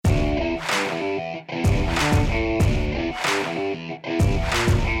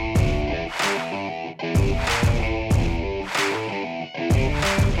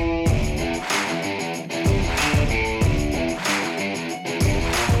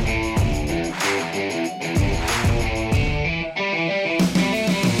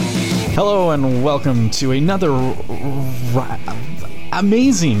Hello and welcome to another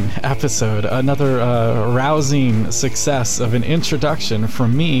amazing episode, another rousing success of an introduction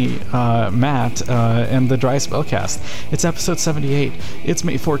from me, Matt, and the Dry Spellcast. It's episode 78. It's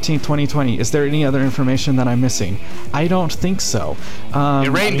May 14th, 2020. Is there any other information that I'm missing? I don't think so. It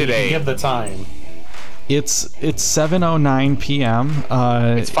rained today. Give the time. It's 7:09 p.m.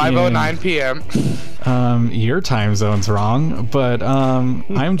 It's 5:09 p.m. Your time zone's wrong, but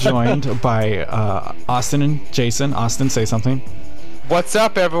I'm joined by Austin and Jason. Austin, say something. What's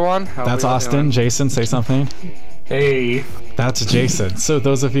up, everyone? That's Austin. Doing? Jason, say something. Hey. That's Jason. So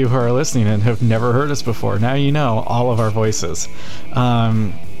those of you who are listening and have never heard us before, now you know all of our voices.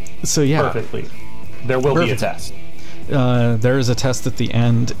 So yeah. Perfectly. There will be a test. There is a test at the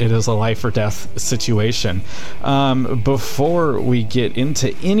end. It is a life or death situation. Before we get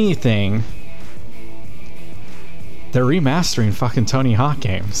into anything, they're remastering fucking Tony Hawk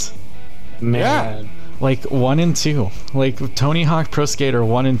games. Man. Yeah. Like 1 and 2. Like Tony Hawk Pro Skater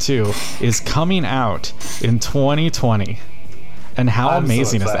 1 and 2 is coming out in 2020. And how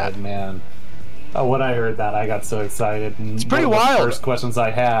amazing is that? Man. When I heard that, I got so excited. And it's pretty one of wild. The first questions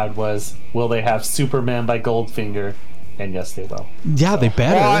I had was, will they have Superman by Goldfinger? And yes, they will. Yeah, they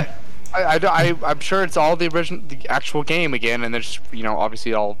better. Well, I'm sure it's all the actual game again, and they're just,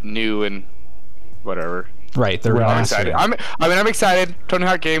 obviously all new and whatever. Right, they're I'm excited. I'm excited. Tony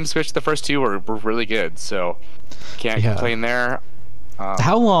Hawk games, which the first two were really good, so can't complain there.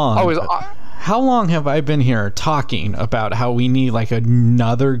 How long have I been here talking about how we need like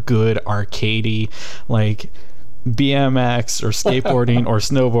another good arcadey like BMX or skateboarding or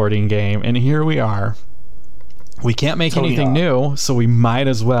snowboarding game, and here we are. We can't make anything new, so we might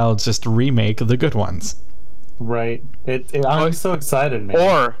as well just remake the good ones. Right. I'm so excited,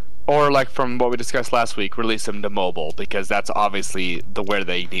 man. Or like from what we discussed last week, release them to mobile, because that's obviously where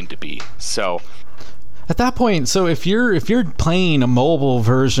they need to be. So at that point, so if you're playing a mobile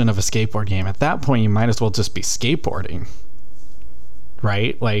version of a skateboard game, at that point you might as well just be skateboarding,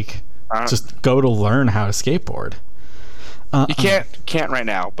 right? Like just go to learn how to skateboard. You can't right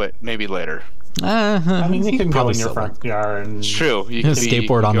now, but maybe later. I mean, you can go in your front yard and... It's true. You can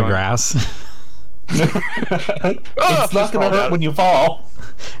skateboard on the grass. It's not going to hurt when you fall.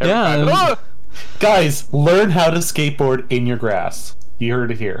 Yeah. Guys, learn how to skateboard in your grass. You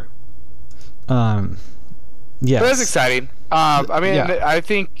heard it here. Yes. But that's exciting. I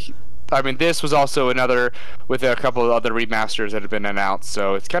think this was also another with a couple of other remasters that have been announced.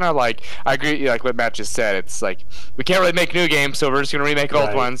 So it's kind of like, I agree, like what Matt just said. It's like we can't really make new games, so we're just gonna remake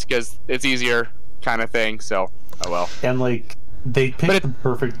old ones because it's easier, kind of thing. So oh well. And like they picked the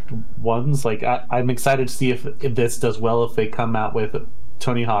perfect ones. Like I'm excited to see if this does well. If they come out with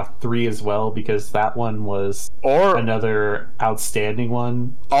Tony Hawk 3 as well, because that one was another outstanding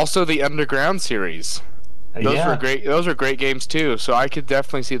one. Also, the Underground series. Those were great. Those were great games too. So I could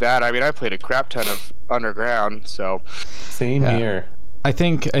definitely see that. I mean, I played a crap ton of Underground. So same here. I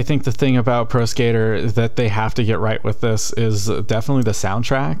think the thing about Pro Skater that they have to get right with this is definitely the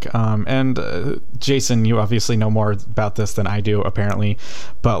soundtrack. And Jason, you obviously know more about this than I do, apparently.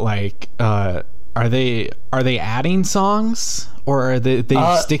 But like, are they adding songs, or are they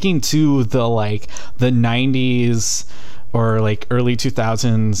sticking to the like the 90s or like early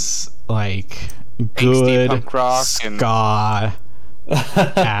 2000s like good punk rock ska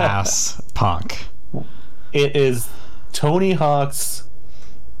ass punk? It is Tony Hawk's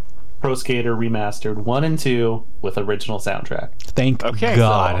Pro Skater remastered 1 and 2 with original soundtrack. Thank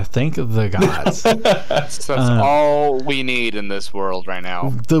God. Thank the gods. That's all we need in this world right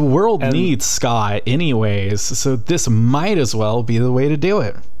now. The world needs ska anyways, so this might as well be the way to do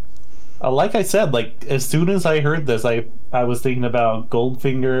it. Like I said, like as soon as I heard this, I was thinking about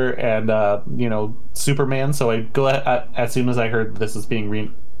Goldfinger and Superman. So as soon as I heard this is being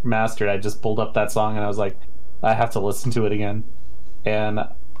remastered, I just pulled up that song and I was like, I have to listen to it again, and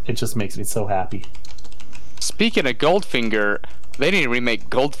it just makes me so happy. Speaking of Goldfinger, they need to remake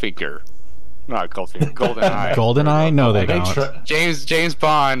Goldfinger. Not Goldfinger, GoldenEye. GoldenEye? No, they don't. James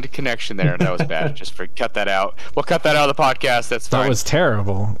Bond connection there. That was bad. Just cut that out. We'll cut that out of the podcast. That's fine. That was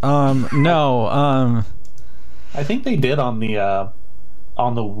terrible. No. I think they did on the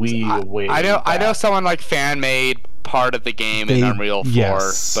Wii. I know someone like fan made part of the game in Unreal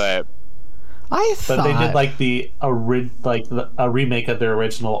 4, but they did like a remake of their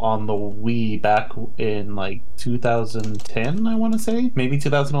original on the Wii back in like 2010, I want to say, maybe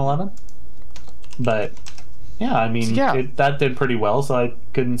 2011. But yeah, I mean, that did pretty well, so I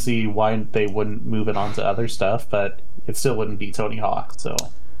couldn't see why they wouldn't move it on to other stuff, but it still wouldn't be Tony Hawk. So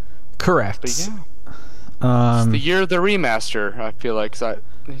correct. But yeah. It's the year of the remaster, I feel like.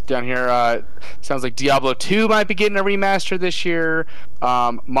 down here. Sounds like Diablo 2 might be getting a remaster this year.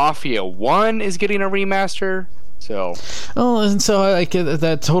 Mafia 1 is getting a remaster. So, and so like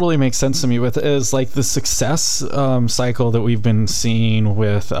that totally makes sense to me. With is like the success cycle that we've been seeing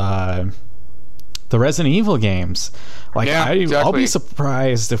with the Resident Evil games. Like, exactly. I'll be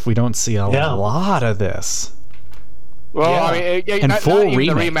surprised if we don't see a lot of this. Well, I mean, not even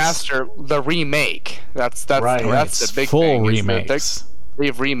the remaster, the remake. That's right. That's the big full thing. Remakes.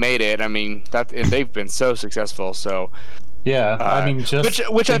 They've remade it. I mean, they've been so successul. So. Yeah, I mean,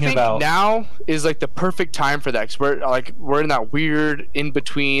 just which I think now is like the perfect time for that, because we're in that weird in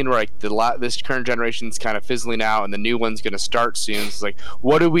between where like this current generation's kind of fizzling out and the new one's going to start soon. So it's like,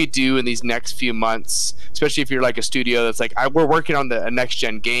 what do we do in these next few months? Especially if you're like a studio that's like, we're working on a next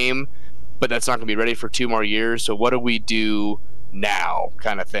gen game, but that's not going to be ready for 2 more years. So what do we do now,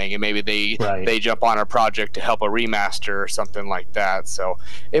 kind of thing? And maybe they jump on a project to help a remaster or something like that. So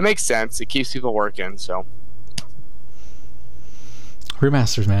it makes sense. It keeps people working. So.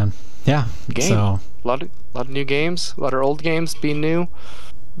 Remasters, man. Yeah. So a lot of new games, a lot of old games being new.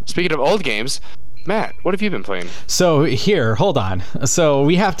 Speaking of old games, Matt, what have you been playing? So here, hold on. So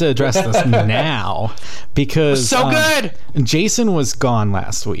we have to address this now because good. Jason was gone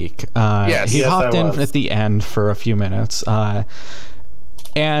last week. He hopped in at the end for a few minutes.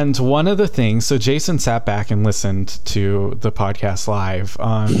 And one of the things, so Jason sat back and listened to the podcast live.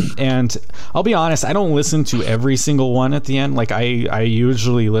 And I'll be honest, I don't listen to every single one at the end. Like I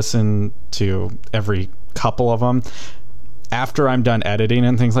usually listen to every couple of them after I'm done editing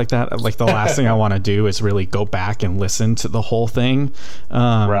and things like that. Like the last thing I want to do is really go back and listen to the whole thing.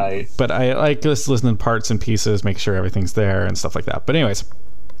 Right. But I like just listen to parts and pieces, make sure everything's there and stuff like that. But anyways,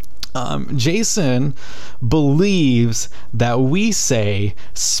 Jason believes that we say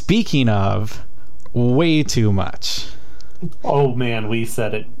 "speaking of" way too much. Oh man, we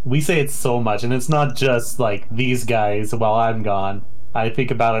said it. We say it so much, and it's not just like these guys while I'm gone. I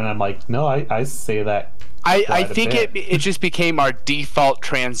think about it and I'm like, no, I say that. I think it just became our default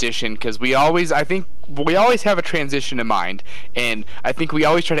transition, because I think we always have a transition in mind, and I think we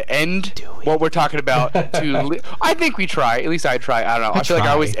always try to end what we're talking about I think we try, at least I try, I don't know. I feel like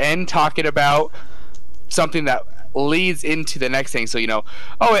I always end talking about something that leads into the next thing, so it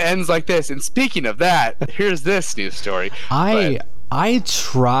ends like this, and speaking of that, here's this news story. I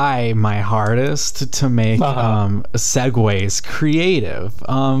try my hardest to make segues creative,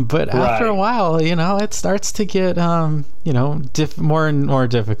 but after a while, it starts to get more and more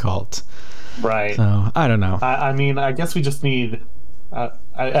difficult. Right. So I don't know. I mean, I guess we just need.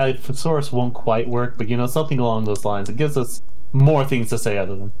 Thesaurus won't quite work, but something along those lines. It gives us more things to say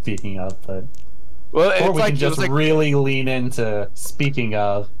other than speaking of. But or we can just really lean into speaking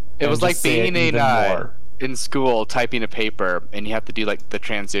of. It was like being in school typing a paper, and you have to do like the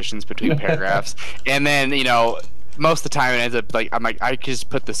transitions between paragraphs, and then most of the time it ends up like I just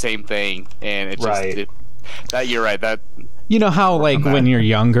put the same thing, and it's just that you're right. That how like when you're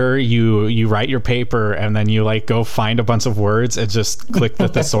younger you write your paper and then you like go find a bunch of words and just click the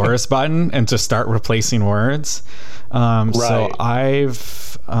thesaurus button and just start replacing words. So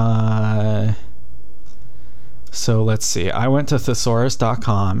I've so let's see, I went to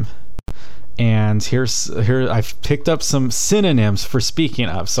thesaurus.com. And here I've picked up some synonyms for speaking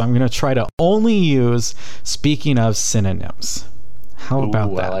of. So I'm going to try to only use speaking of synonyms. How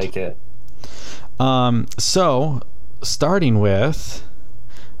about that? I like it. So starting with,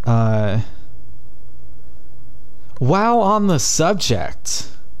 while on the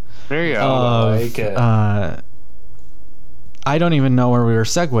subject. There you go. I like it. I don't even know where we were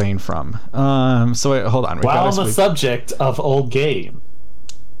segueing from. So wait, hold on. While on the subject of old game.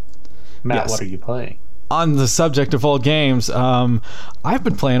 Matt, yes. What are you playing? On the subject of old games, I've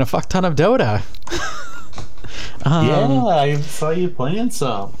been playing a fuck ton of Dota. Yeah, I saw you playing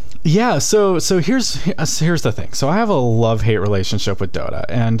some. Yeah, so here's the thing. So I have a love-hate relationship with Dota,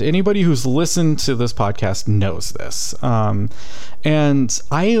 and anybody who's listened to this podcast knows this. And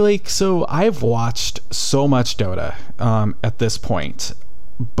I've watched so much Dota at this point,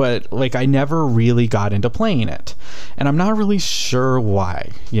 but like I never really got into playing it, and I'm not really sure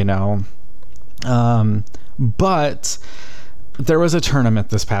why, but there was a tournament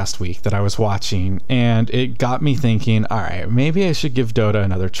this past week that I was watching, and it got me thinking, all right, maybe I should give Dota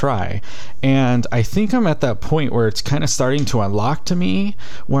another try. And I think I'm at that point where it's kind of starting to unlock to me,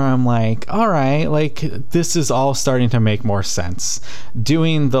 where I'm like, all right, like this is all starting to make more sense.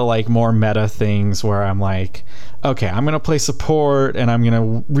 Doing the like more meta things where I'm like, okay, I'm going to play support and I'm going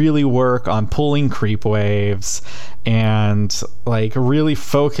to really work on pulling creep waves and like really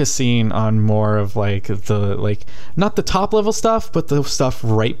focusing on more of like the, like, not the top level stuff, but the stuff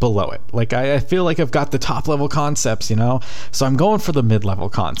right below it. Like I feel like I've got the top level concepts, you know, so I'm going for the mid-level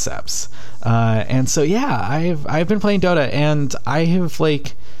concepts. And so, yeah, I've been playing Dota, and I have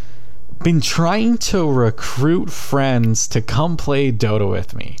like been trying to recruit friends to come play Dota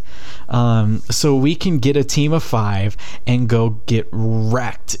with me, so we can get a team of 5 and go get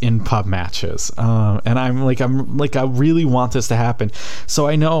wrecked in pub matches. And I'm like I really want this to happen. So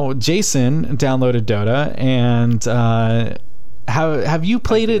I know Jason downloaded Dota, and have you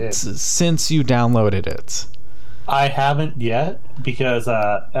played it since you downloaded it? I haven't yet, because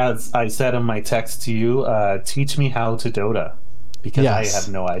as I said in my text to you, teach me how to Dota. Because yes. I have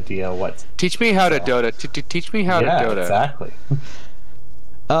no idea what. Teach me how to Dota. Teach me how to Dota. Yeah, exactly.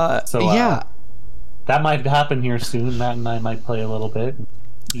 Yeah, that might happen here soon. Matt and I might play a little bit.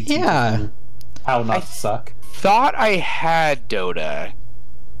 Yeah. How not to suck. Thought I had Dota.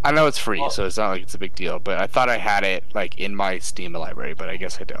 I know it's free, so it's not like it's a big deal. But I thought I had it like in my Steam library, but I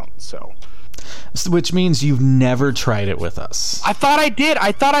guess I don't. So. Which means you've never tried it with us. I thought I did.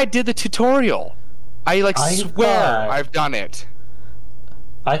 I thought I did the tutorial. I swear I've done it.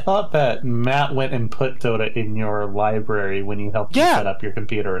 I thought that Matt went and put Dota in your library when you helped you set up your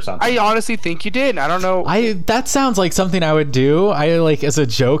computer or something. I honestly think you did. I don't know. That sounds like something I would do. I like, as a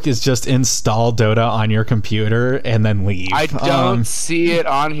joke, is just install Dota on your computer and then leave. I don't see it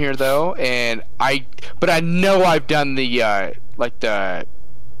on here though, but I know I've done the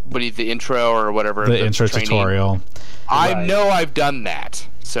the intro or whatever. The intro training. Tutorial. I know I've done that.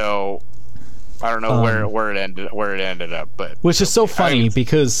 So I don't know where it ended up, but which is so funny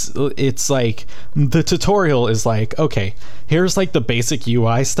because it's like the tutorial is like, okay, here's like the basic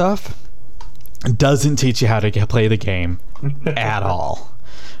UI stuff. It doesn't teach you how to play the game at all.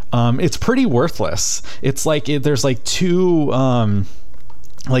 It's pretty worthless. It's like there's like 2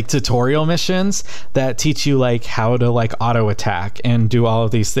 like tutorial missions that teach you like how to like auto attack and do all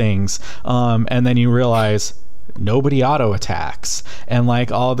of these things, and then you realize nobody auto attacks and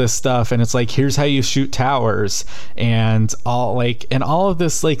like all this stuff, and it's like, here's how you shoot towers and all of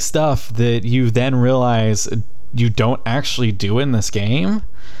this like stuff that you then realize you don't actually do in this game.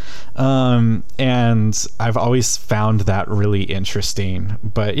 And I've always found that really interesting.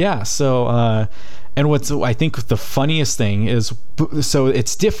 But yeah, so and what's I think the funniest thing is, so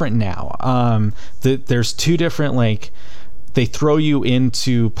it's different now. There's 2 different, like, they throw you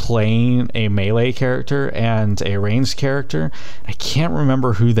into playing a melee character and a ranged character. I can't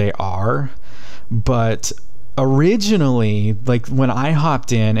remember who they are, but originally, like when I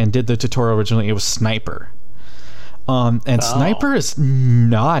hopped in and did the tutorial originally, it was Sniper. Sniper is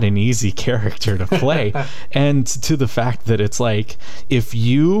not an easy character to play. And to the fact that it's like, if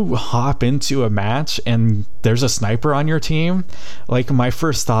you hop into a match and there's a sniper on your team, like my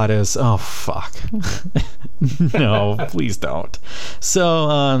first thought is, oh fuck. No, please don't. So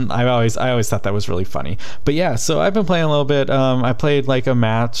I always thought that was really funny. But yeah, so I've been playing a little bit. I played like a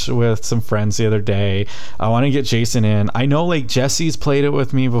match with some friends the other day. I want to get Jason in. I know like Jesse's played it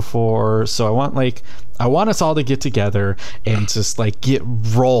with me before, so I want us all to get together and just like get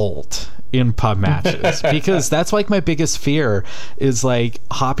rolled in pub matches, because that's like my biggest fear is like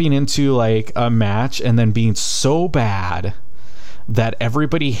hopping into like a match and then being so bad that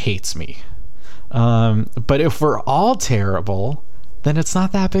everybody hates me. But if we're all terrible, then it's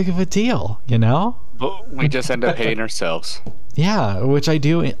not that big of a deal, you know? But we just end up hating ourselves. Yeah, which I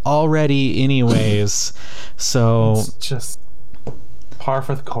do already anyways. So it's just par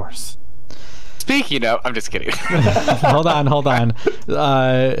for the course. Speaking of, I'm just kidding. Hold on.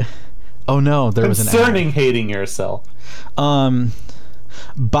 Oh no, there was an concerning hating yourself. By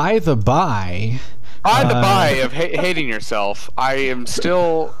the by of hating yourself, I am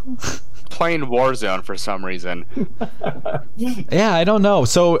still playing Warzone for some reason. Yeah, I don't know.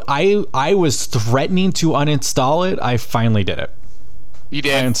 So I was threatening to uninstall it. I finally did it. You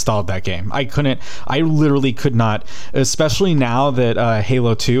did? I installed that game. I literally could not, especially now that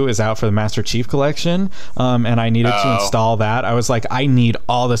Halo 2 is out for the Master Chief Collection, and I needed to install that. I was like, I need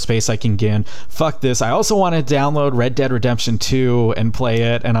all the space I can get. Fuck this. I also want to download Red Dead Redemption 2 and play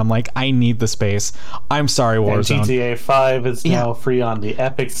it, and I'm like, I need the space. I'm sorry, Warzone. And GTA 5 is now free on the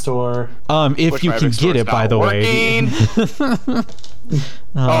Epic Store. If you can get it, by the way.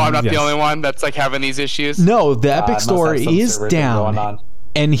 I'm not the only one that's like having these issues. No, the Epic Store is down.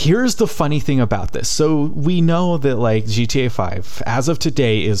 And here's the funny thing about this. So we know that like GTA 5 as of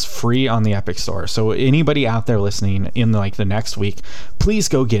today is free on the Epic Store. So anybody out there listening in like the next week, please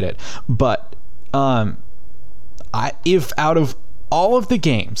go get it. But if out of all of the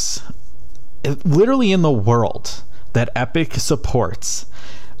games, literally in the world, that Epic supports,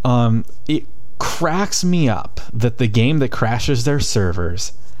 it cracks me up that the game that crashes their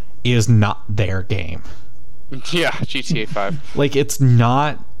servers is not their game. Yeah, GTA 5. Like, it's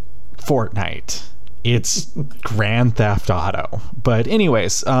not Fortnite. It's Grand Theft Auto. But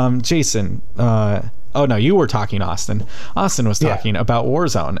anyways, Jason, oh no, you were talking, Austin. Austin was talking about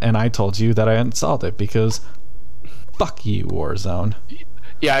Warzone, and I told you that I installed it because fuck you, Warzone.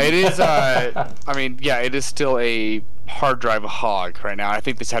 Yeah, it is. I mean, yeah, it is still a hard drive hog right now. I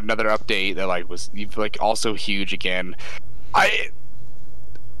think this had another update that was also huge again.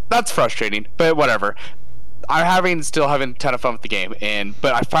 That's frustrating, but whatever. I'm still having a ton of fun with the game,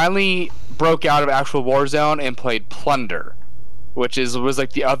 but I finally broke out of actual Warzone and played Plunder, which was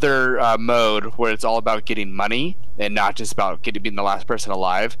like the other mode where it's all about getting money and not just about being the last person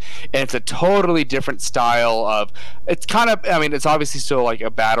alive. And it's a totally different style of. It's kind of. I mean, it's obviously still like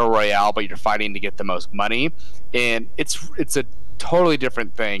a battle royale, but you're fighting to get the most money, and it's a totally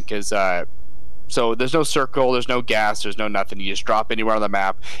different thing because. So there's no circle, there's no gas, there's no nothing. You just drop anywhere on the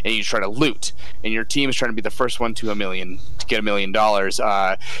map and you try to loot. And your team is trying to be the first one to get $1 million.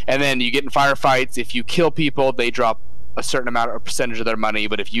 And then you get in firefights. If you kill people, they drop a certain amount or percentage of their money.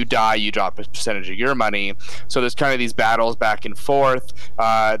 But if you die, you drop a percentage of your money. So there's kind of these battles back and forth.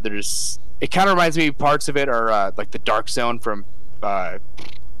 It kind of reminds me, parts of it are like the Dark Zone from.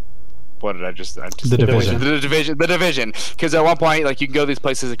 What did I just The Division. The Division. Because at one point, you can go to these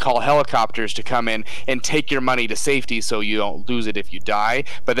places and call helicopters to come in and take your money to safety so you don't lose it if you die.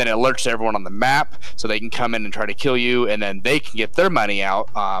 But then it alerts everyone on the map so they can come in and try to kill you, and then they can get their money out.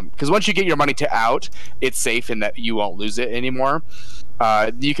 Because once you get your money out, it's safe in that you won't lose it anymore.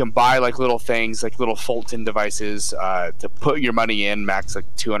 You can buy little things, little Fulton devices to put your money in, max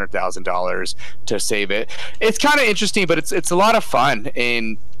 $200,000 to save it. It's kind of interesting, but it's a lot of fun,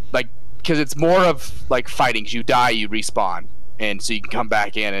 and because it's more of fighting. 'Cause you die, you respawn, and so you can come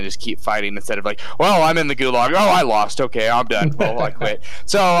back in and just keep fighting instead of well, I'm in the gulag. Oh, I lost. Okay, I'm done. Well, I quit.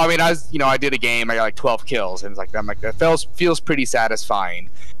 So I mean, I did a game. I got 12 kills, and it's that feels pretty satisfying.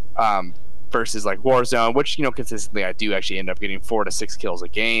 Versus Warzone, which consistently I do actually end up getting 4 to 6 kills a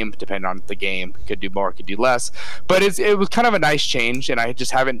game, depending on the game. Could do more, could do less, but it was kind of a nice change. And I've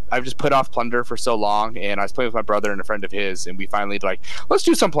just put off Plunder for so long, and I was playing with my brother and a friend of his, and we finally let's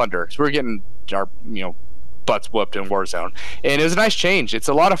do some Plunder. So we're getting our butts whooped in Warzone, and it was a nice change. It's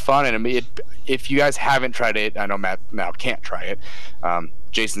a lot of fun, and if you guys haven't tried it, I know Matt now can't try it.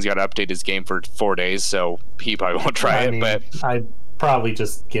 Jason's got to update his game for 4 days, so he probably won't try it. But I probably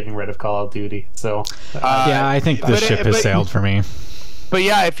just getting rid of Call of Duty. So yeah, I think the ship has sailed for me. But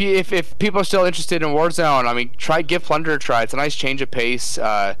yeah, if people are still interested in Warzone, I mean, give Plunder a try. It's a nice change of pace,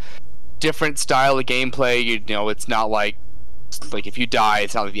 different style of gameplay. It's not like if you die,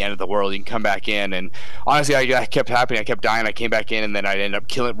 it's not the end of the world. You can come back in, and honestly, I kept happening. I kept dying. I came back in, and then I'd end up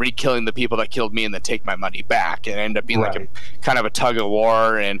re-killing the people that killed me, and then take my money back. And it ended up being a kind of a tug of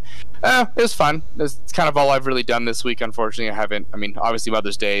war, and it was fun. It's kind of all I've really done this week. Unfortunately, I haven't. I mean, obviously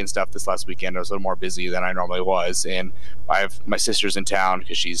Mother's Day and stuff this last weekend, I was a little more busy than I normally was, and I have my sister's in town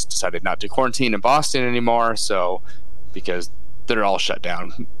because she's decided not to quarantine in Boston anymore. So because they're all shut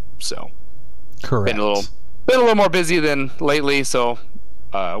down, so correct. Been a little more busy than lately, so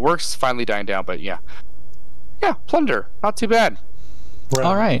work's finally dying down. But yeah, Plunder, not too bad. Right.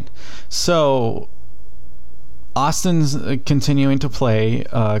 All right, so Austin's continuing to play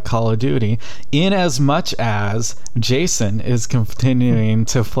Call of Duty, in as much as Jason is continuing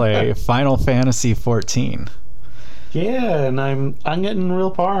to play Final Fantasy 14. Yeah, and I'm getting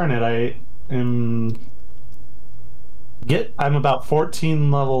real far in it. I'm about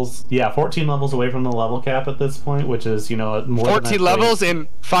 14 levels. Yeah, 14 levels away from the level cap at this point, which is more 14 levels in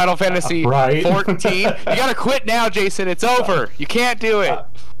Final Fantasy 14. You gotta quit now, Jason. It's over. You can't do it.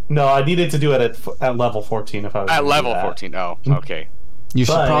 No, I needed to do it at level 14 if I was at level 14. Oh, okay. You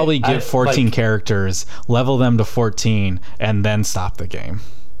should probably get 14 characters, level them to 14, and then stop the game.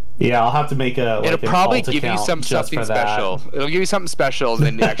 Yeah, I'll have to make it'll probably give you something special. It'll give you something special, and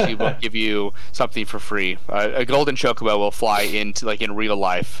then actually will give you something for free. A golden chocobo will fly into in real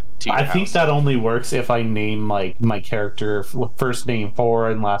life to your house. think that only works if I name my character first name 4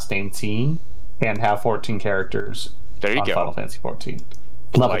 and last name Teen, and have 14 characters. There you go. Final Fantasy 14.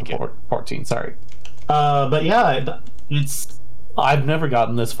 Level 14. Sorry. But yeah, I've never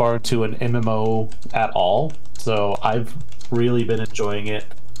gotten this far into an MMO at all, so I've really been enjoying it.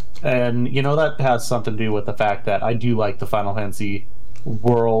 And that has something to do with the fact that I do like the Final Fantasy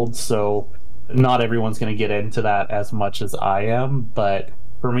world, so not everyone's going to get into that as much as I am, but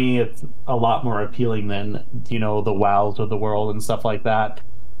for me, it's a lot more appealing than, you know, the WoWs of the world and stuff like that.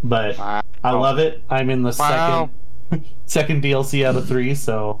 But I love it. I'm in the second DLC out of 3,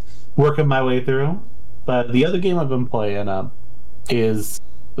 so working my way through. But the other game I've been playing is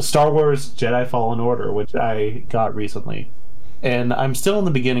Star Wars Jedi Fallen Order, which I got recently. And I'm still in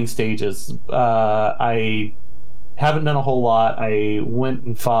the beginning stages. I haven't done a whole lot. I went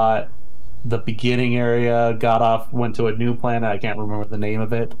and fought the beginning area, got off, went to a new planet. I can't remember the name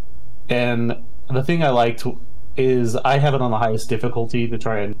of it. And the thing I liked is I have it on the highest difficulty to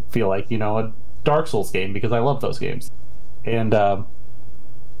try and feel like, you know, a Dark Souls game, because I love those games. And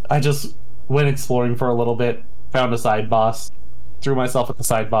I just went exploring for a little bit, found a side boss, threw myself at the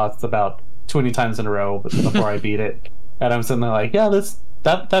side boss about 20 times in a row before I beat it. And I'm sitting there like, yeah,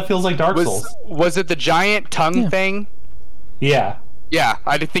 that feels like Dark Souls. Was it the giant tongue thing? Yeah. Yeah,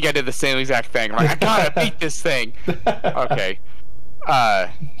 I think I did the same exact thing. I'm like, I gotta beat this thing. Okay.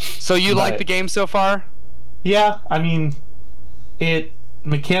 So you like the game so far? Yeah, I mean, it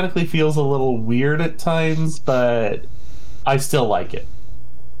mechanically feels a little weird at times, but I still like it.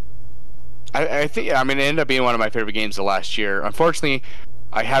 I think, I mean, it ended up being one of my favorite games of last year. Unfortunately,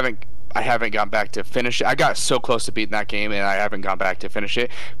 I haven't gone back to finish it. I got so close to beating that game, and I haven't gone back to finish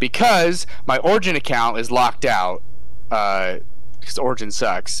it because my Origin account is locked out. Because Origin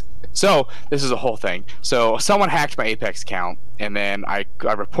sucks. So this is a whole thing. So someone hacked my Apex account, and then I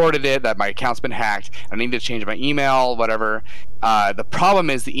reported it that my account's been hacked. I need to change my email, whatever. The problem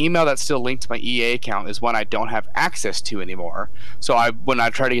is the email that's still linked to my EA account is one I don't have access to anymore. So when I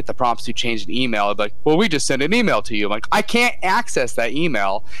try to get the prompts to change an email, I'd be like, well, we just sent an email to you. I'm like, I can't access that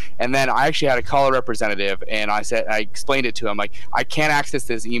email. And then I actually had a call representative, and I explained it to him, like, I can't access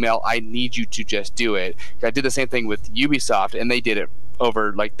this email. I need you to just do it. I did the same thing with Ubisoft, and they did it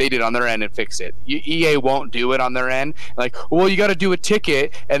over, like, they did on their end and fix it. EA won't do it on their end. Like, well, you got to do a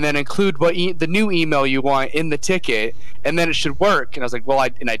ticket and then include the new email you want in the ticket, and then it should work. And I was like, well, I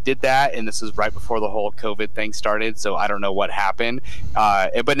did that, and this is right before the whole COVID thing started, so I don't know what happened.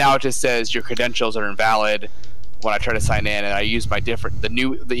 But now it just says your credentials are invalid when I try to sign in, and I use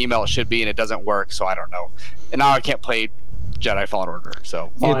the email it should be, and it doesn't work, so I don't know. And now I can't play Jedi Fallen Order.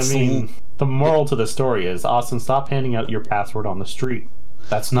 So well, I mean, the moral to the story is, Austin, stop handing out your password on the street.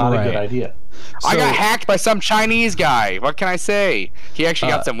 That's not a good idea. So, I got hacked by some Chinese guy. What can I say? He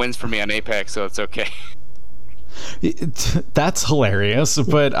actually got some wins for me on Apex, so it's okay. That's hilarious.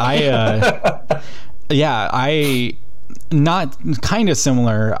 But I not kind of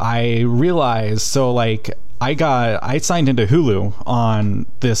similar. I realized, so like I signed into Hulu on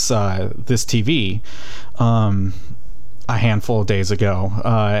this TV a handful of days ago,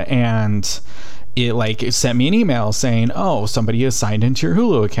 and it sent me an email saying, oh, somebody has signed into your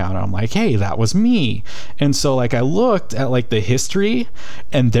Hulu account. And I'm like, hey, that was me. And so like I looked at like the history,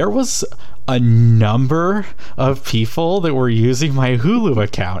 and there was a number of people that were using my Hulu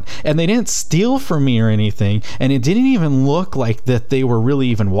account, and they didn't steal from me or anything, and it didn't even look like that they were really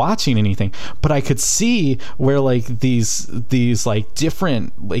even watching anything, but I could see where like these like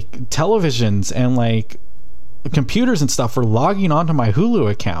different like televisions and like computers and stuff were logging onto my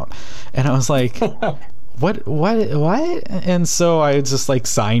Hulu account, and I was like, what? And so I just like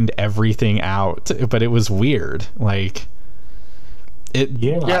signed everything out, but it was weird. Like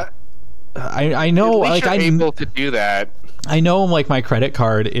I know, like I'm able to do that. I know, like my credit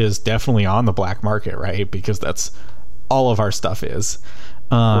card is definitely on the black market, right? Because that's all of our stuff is.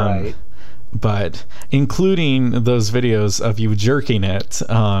 Right. But including those videos of you jerking it,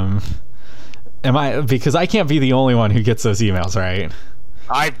 because I can't be the only one who gets those emails, right?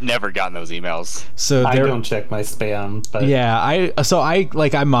 I've never gotten those emails. So I don't check my spam, but yeah, I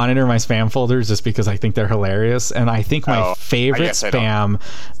monitor my spam folders just because I think they're hilarious, and I think my favorite spam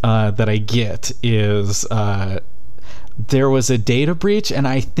that I get is there was a data breach, and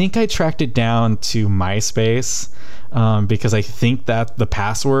I think I tracked it down to MySpace. Because I think that the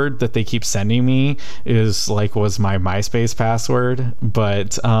password that they keep sending me was my MySpace password,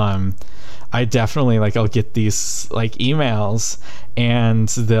 but I definitely I'll get these emails, and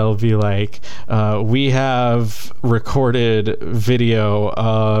they'll be like, we have recorded video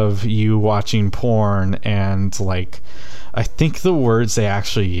of you watching porn, and I think the words they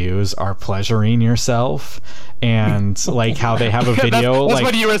actually use are pleasuring yourself, and how they have a video.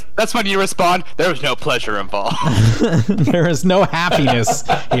 That's when you respond, there was no pleasure involved. There is no happiness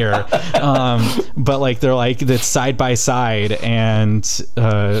here. But they're that's side by side, and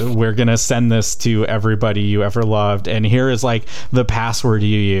we're gonna send this to everybody you ever loved, and here is the password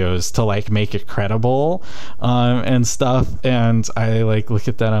you use to make it credible, and stuff. And I look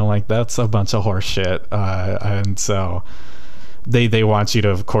at that, and I'm like, that's a bunch of horse shit. And so they want you to,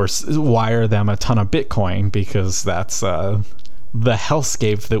 of course, wire them a ton of Bitcoin because that's the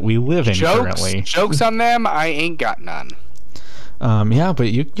hellscape that we live in currently. Jokes on them. I ain't got none. Yeah,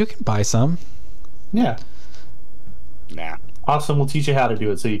 but you can buy some. Yeah. Nah. Austin will teach you how to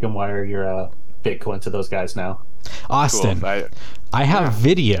do it so you can wire your Bitcoin to those guys now. Austin, cool. I have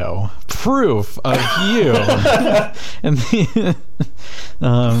video proof of you.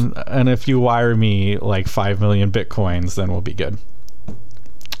 And if you wire me like 5 million Bitcoins, then we'll be good.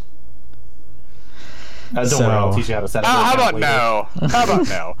 Don't worry, I'll teach you how to set it up. How about no? How about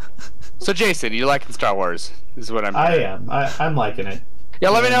no? So, Jason, you liking Star Wars? Is what I'm hearing. I am. I'm liking it. Yeah,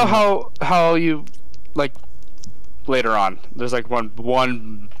 let me know how you like later on. There's like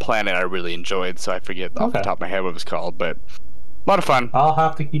one planet I really enjoyed, so I forget off the top of my head what it was called, but a lot of fun. I'll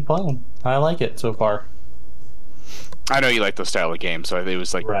have to keep playing. I like it so far. I know you like those style of games, so it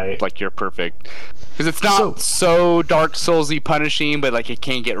was like like you're perfect. Because it's not so Dark Soulsy punishing, but like it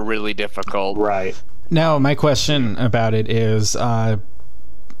can get really difficult. Right. Now, my question about it is, are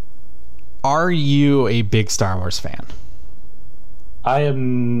you a big Star Wars fan? I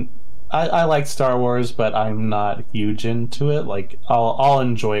am. I like Star Wars, but I'm not huge into it. Like, I'll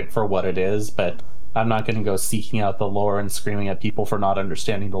enjoy it for what it is, but I'm not going to go seeking out the lore and screaming at people for not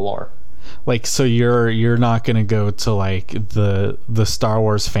understanding the lore. Like, so you're not going to go to like the Star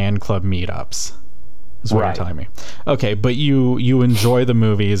Wars fan club meetups, is what you're telling me. Okay, but you enjoy the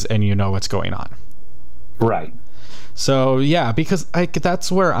movies and you know what's going on. Right. So yeah, because that's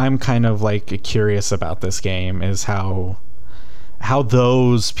where I'm kind of like curious about this game, is how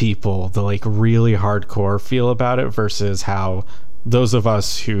those people, the like really hardcore, feel about it versus how those of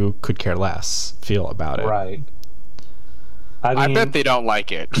us who could care less feel about it. Right. I bet they don't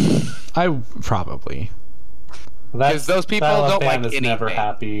like it. I probably. Because those people don't like anything. Never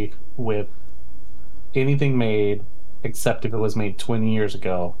happy with anything made except if it was made 20 years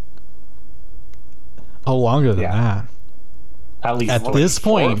ago. Oh, longer than that. At least at this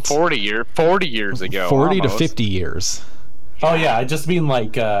point, 40 years ago. 40 almost. to 50 years. Oh yeah, I just mean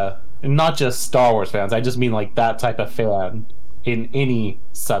like not just Star Wars fans. I just mean like that type of fan in any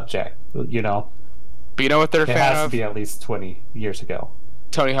subject, you know. But you know what they're a fan of? It has to be at least 20 years ago.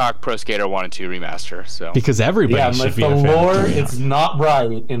 Tony Hawk Pro Skater 1 and 2 remaster. So because everybody should be a fan. If the lore is not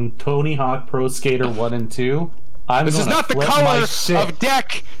right in Tony Hawk Pro Skater 1 and 2, this is not the color of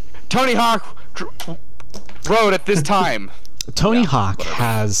deck Tony Hawk rode at this time. Tony Hawk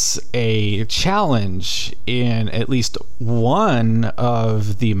has a challenge in at least one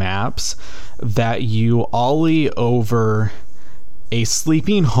of the maps that you ollie over a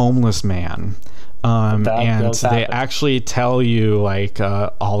sleeping homeless man. And they actually tell you, like,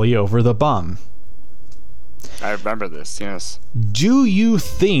 ollie over the bum. I remember this, yes. Do you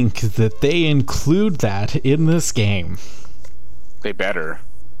think that they include that in this game? They better.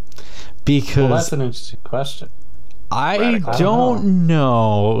 Because that's an interesting question. I don't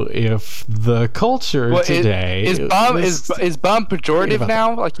know if the culture today is bum pejorative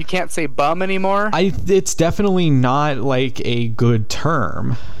now? Like you can't say bum anymore? It's definitely not like a good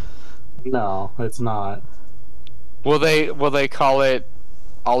term. No, it's not. Will they call it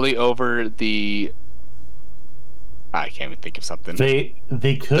ollie over the? I can't even think of something.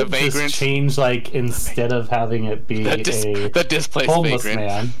 They could just change, like, instead of having it be the displaced homeless vagrant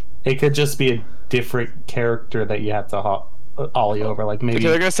man, it could just be a different character that you have to ollie over, like maybe.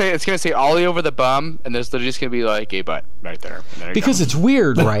 Because it's gonna say ollie over the bum, and there's literally just gonna be like a butt right there. Because it's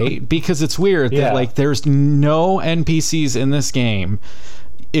weird, right? Because it's weird that like there's no NPCs in this game.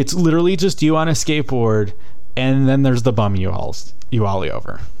 It's literally just you on a skateboard, and then there's the bum you ollie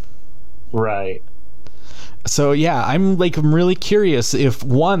over. Right. So yeah, I'm really curious if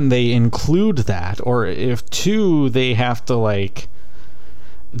one, they include that, or if two, they have to like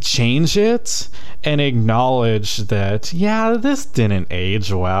change it and acknowledge that this didn't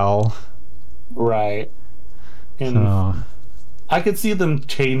age well. Right. And I could see them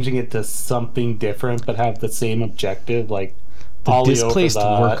changing it to something different but have the same objective, like the displaced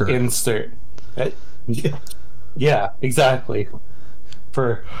worker insert. Yeah, exactly.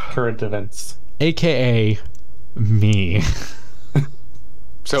 For current events. AKA me.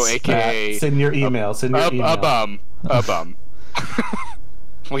 So AKA send your email. A bum.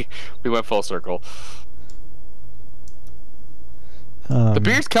 We went full circle. The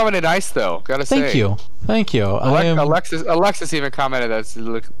beard's coming in nice, though. Gotta say. Thank you. Alexis even commented that it's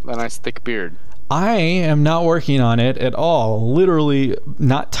a nice thick beard. I am not working on it at all. Literally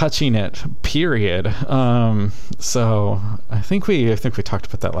not touching it. Period. So I think we talked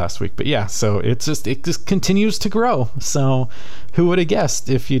about that last week. But yeah, so it just continues to grow. So who would have guessed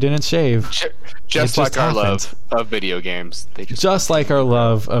if you didn't shave? Just like our love of video games. Just like our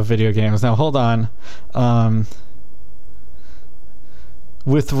love of video games. Now hold on.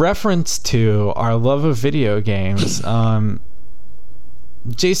 With reference to our love of video games,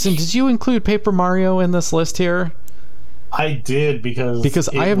 Jason, did you include Paper Mario in this list here? I did because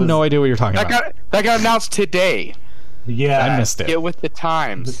I have no idea what you're talking about. That got announced today. Yeah, I missed it. Get with the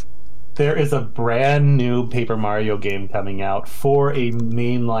times. There is a brand new Paper Mario game coming out for a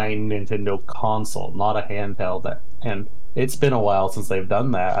mainline Nintendo console, not a handheld. And it's been a while since they've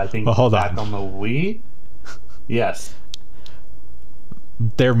done that. I think on the Wii. Yes.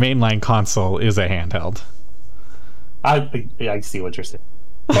 Their mainline console is a handheld. I see what you're saying.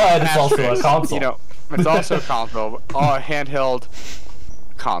 But it's also a console. It's also a console. A handheld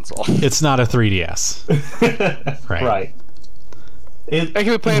console. It's not a 3DS. Right. It can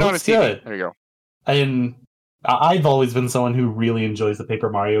be played on a TV. Good. There you go. And I've always been someone who really enjoys the Paper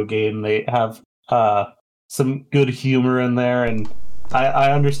Mario game. They have some good humor in there, and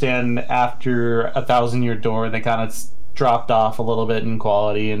I understand after A 1,000 Year Door, they kind of dropped off a little bit in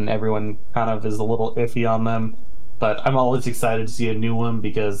quality, and everyone kind of is a little iffy on them. But I'm always excited to see a new one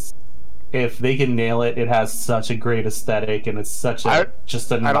because if they can nail it, it has such a great aesthetic and it's such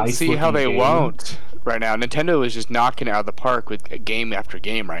just a nice. I don't see how they won't right now. Nintendo is just knocking it out of the park with game after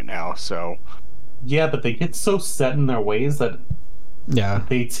game right now. So yeah, but they get so set in their ways that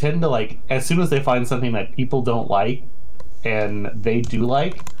they tend to as soon as they find something that people don't like and they do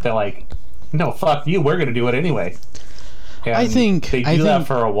like, they're like, no, fuck you, we're gonna do it anyway. And I think they do that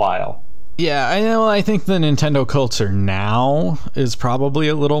for a while. Yeah, I know. I think the Nintendo culture now is probably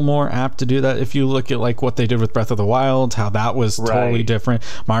a little more apt to do that. If you look at what they did with Breath of the Wild, how that was totally different.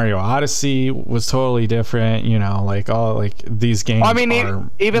 Mario Odyssey was totally different. These games. Well, I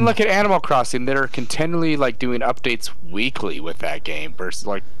mean, even look at Animal Crossing. They're continually doing updates weekly with that game versus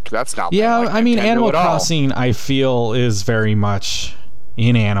that's not. Yeah, I mean, Animal Crossing, I feel, is very much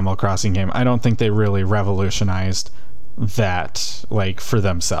an Animal Crossing game. I don't think they really revolutionized that for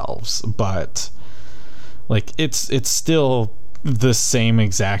themselves, but it's still the same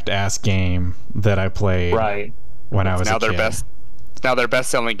exact ass game that I played when I was a kid. Now their best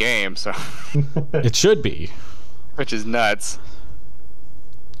selling game, so it should be, which is nuts.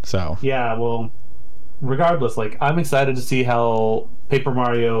 So yeah, well, regardless, I'm excited to see how Paper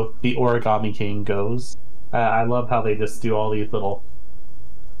Mario the Origami King goes. I love how they just do all these little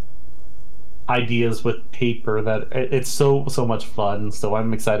ideas with paper that it's so much fun. So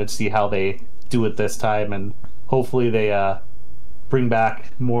I'm excited to see how they do it this time, and hopefully they bring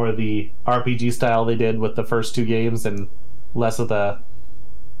back more of the RPG style they did with the first two games and less of the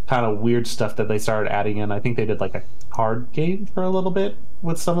kind of weird stuff that they started adding in. I think they did a card game for a little bit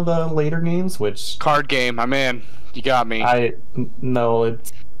with some of the later games, which card game, I'm in. You got me. No,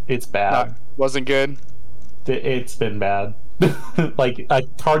 it's bad. Wasn't good. It's been bad. A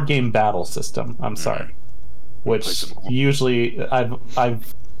card game battle system. I'm sorry, which usually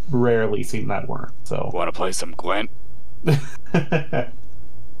I've rarely seen that work. So want to play some Gwent? But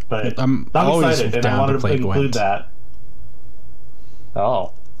I'm excited, and I wanted to include Gwent. That.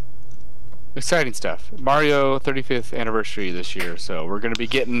 Oh, exciting stuff! Mario 35th anniversary this year, so we're going to be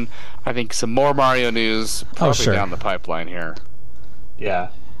getting, I think, some more Mario news probably down the pipeline here. Yeah,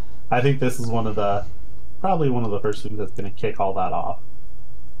 I think this is probably one of the first things that's going to kick all that off.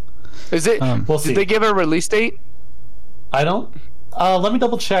 Is it? We'll see. Did they give a release date? I don't. Let me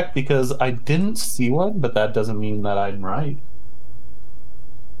double check because I didn't see one, but that doesn't mean that I'm right.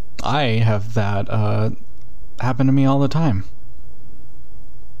 I have that happen to me all the time.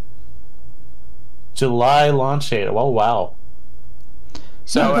 July launch date. Well, wow.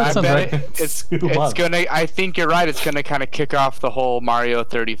 So I bet it's gonna. I think you're right. It's gonna kind of kick off the whole Mario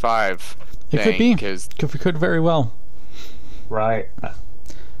 35. It could be. Could very well. Right.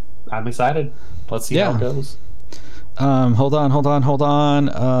 I'm excited. Let's see how it goes. Hold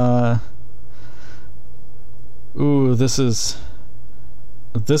on. Ooh, this is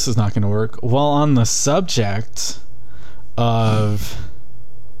not going to work. Well, on the subject of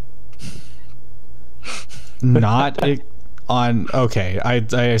not okay,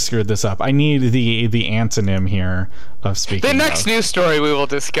 I screwed this up. I need the antonym here of speaking. The next news story we will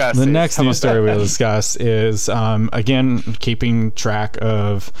discuss. The next news story we will discuss is again keeping track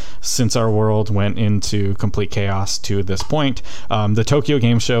of since our world went into complete chaos to this point. The Tokyo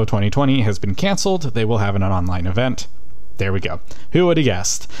Game Show 2020 has been canceled. They will have an online event There we go. Who would have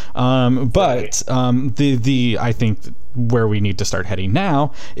guessed? But I think where we need to start heading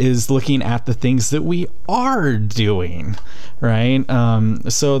now is looking at the things that we are doing, right?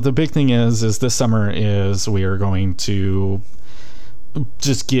 So the big thing is this summer is we are going to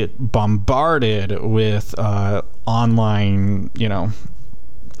just get bombarded with online,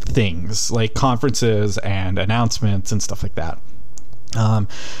 things like conferences and announcements and stuff like that.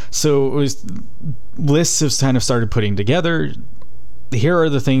 So lists have kind of started putting together. Here are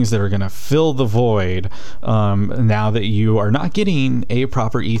the things that are going to fill the void now that you are not getting a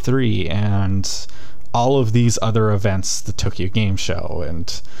proper E3 and all of these other events, the Tokyo Game Show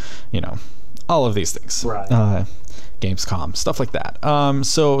and all of these things, right? Gamescom, stuff like that.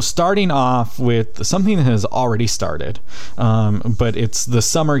 So starting off with something that has already started, but it's the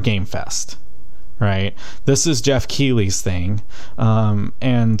Summer Game Fest. Right. This is Jeff Keighley's thing.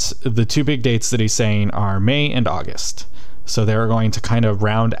 And the two big dates that he's saying are May and August. So they're going to kind of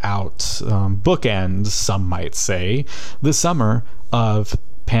round out bookends, some might say, the summer of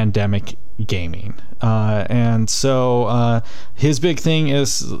pandemic gaming. And so his big thing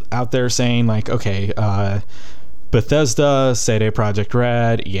is out there saying like, okay, Bethesda, CD Projekt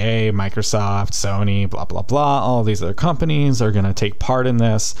Red, EA, Microsoft, Sony, blah, blah, blah. All these other companies are going to take part in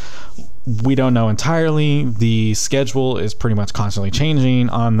this. We don't know entirely. The schedule is pretty much constantly changing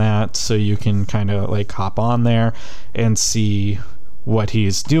on that, so you can kind of like hop on there and see what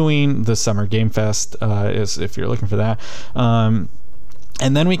he's doing. The Summer Game Fest is if you're looking for that. And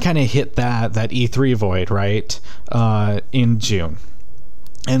then we kind of hit that E3 void, right, in June.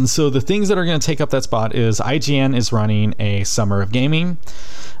 And so the things that are going to take up that spot is IGN is running a Summer of Gaming,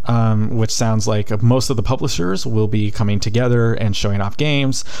 which sounds like most of the publishers will be coming together and showing off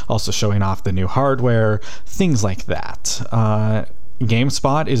games, also showing off the new hardware, things like that.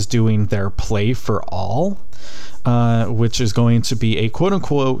 GameSpot is doing their Play for All, which is going to be a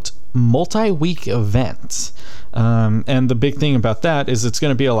quote-unquote multi-week event. And the big thing about that is it's going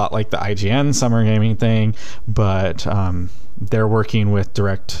to be a lot like the IGN Summer Gaming thing, but they're working with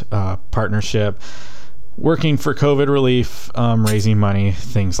direct partnership, working for COVID relief, raising money,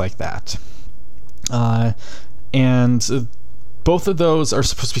 things like that. And both of those are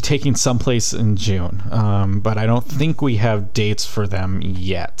supposed to be taking someplace in June, but I don't think we have dates for them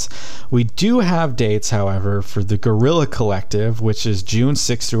yet. We do have dates, however, for the Guerrilla Collective, which is June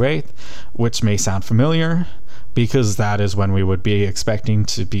 6th through 8th, which may sound familiar because that is when we would be expecting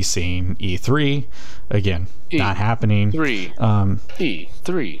to be seeing E3. Again, not happening.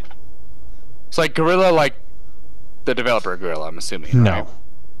 E3. It's like Guerrilla, like the developer Guerrilla, I'm assuming. No. Right?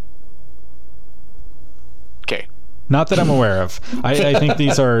 Okay. Not that I'm aware of. I think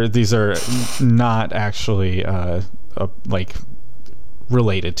these are not actually like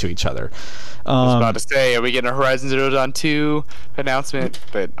related to each other. I was about to say, are we getting a Horizon Zero Dawn 2 announcement?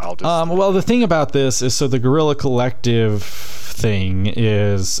 But I'll just... well, the thing about this is, so the Guerrilla Collective thing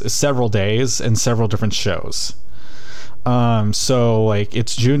is several days and several different shows. So like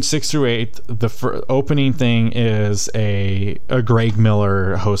it's June 6th through 8th. The opening thing is a Greg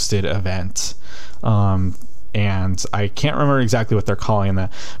Miller hosted event. And I can't remember exactly what they're calling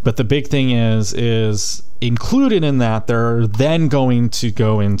that, but the big thing is included in that they're then going to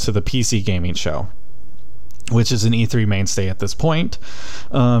go into the PC gaming show, which is an E3 mainstay at this point.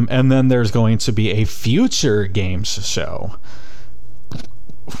 And then there's going to be a future games show.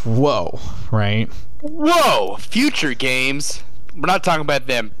 Whoa, right? Whoa, future games. We're not talking about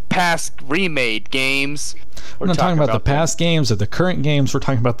them past remade games. We're not talking about the past games or the current games. We're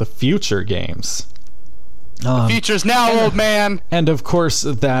talking about the future games. The future's now, old man. And of course,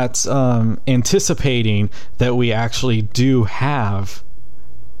 that's anticipating that we actually do have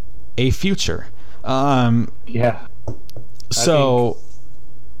a future. Yeah. So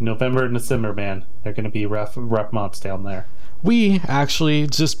November and December, man, they're going to be rough months down there. We actually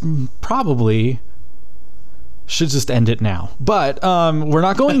just probably should just end it now, but we're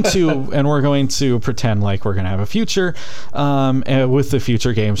not going to, and we're going to pretend like we're going to have a future with the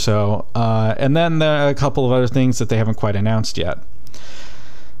future game show, and then a couple of other things that they haven't quite announced yet.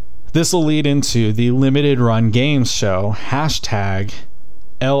 This will lead into the limited run games show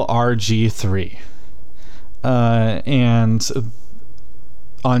 #LRG3, and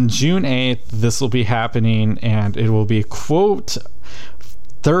on June 8th this will be happening, and it will be quote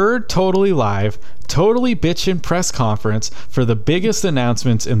third totally live, totally bitchin' press conference for the biggest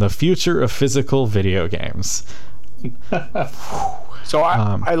announcements in the future of physical video games. So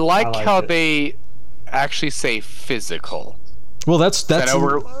I like how it. They actually say physical. Well, that's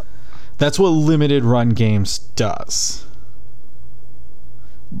what limited run games does.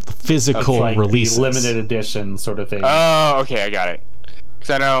 physical like releases. The limited edition sort of thing. Oh, okay, I got it. Because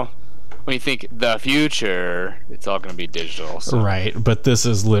I know when you think the future, it's all going to be digital. So. Right, but this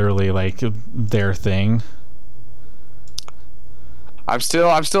is literally like their thing. I'm still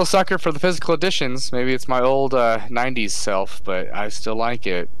a sucker for the physical editions. Maybe it's my old 90s self, but I still like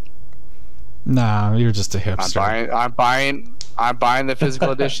it. Nah, you're just a hipster. I'm buying the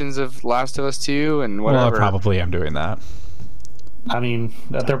physical editions of Last of Us 2 and whatever. Well, I probably am doing that. I mean,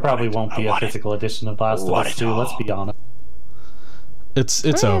 there probably won't be a physical edition of Last of Us 2, let's be honest.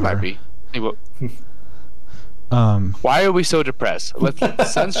 It's over. Might be. Why are we so depressed? The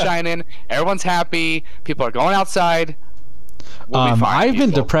sun's shining, everyone's happy, people are going outside. We'll be fine, I've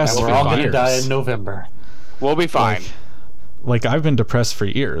been depressed for years. We're all going to die in November. We'll be fine. Like I've been depressed for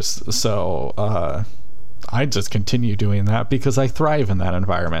years, so I just continue doing that because I thrive in that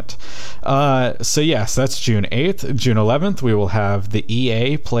environment. So yes, that's June 8th. June 11th, we will have the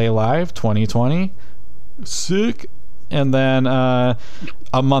EA Play Live 2020. Sick. And then a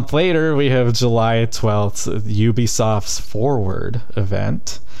month later, we have July 12th, Ubisoft's Forward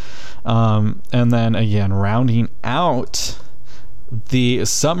event. And then again, rounding out the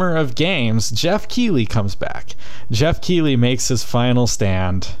Summer of Games, Jeff Keighley comes back. Jeff Keighley makes his final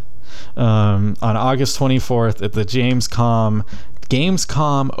stand on August 24th at the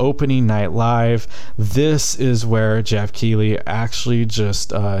Gamescom opening night live. This is where Jeff Keighley actually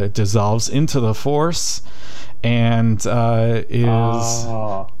just dissolves into the Force and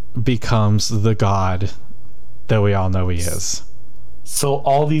becomes the god that we all know he is. So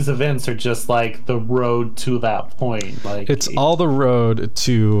all these events are just like the road to that point. Like it's all the road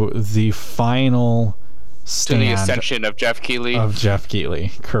to the final stand. To the ascension of Jeff Keighley.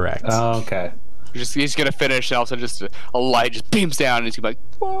 Correct. Oh, okay. He's gonna finish, and also just a light just beams down, and he's gonna be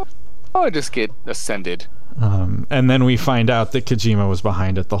like, "Oh, just get ascended." And then we find out that Kojima was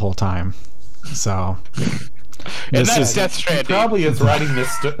behind it the whole time. So. And that's Death Stranding. He probably is writing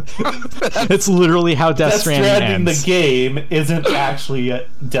this. It's literally how Death Stranding ends. The game isn't actually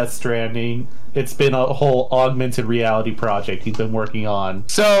Death Stranding. It's been a whole augmented reality project he's been working on.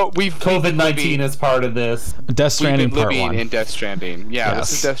 So COVID-19 is part of this. Death Stranding Part 1. In Death Stranding. Yeah, yes.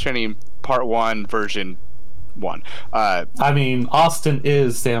 This is Death Stranding Part 1 version 1. I mean, Austin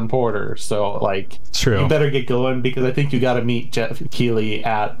is Sam Porter, so like, true. You better get going because I think you got to meet Jeff Keighley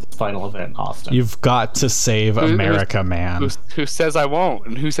at the final event, Austin. You've got to save America, man. Who says I won't,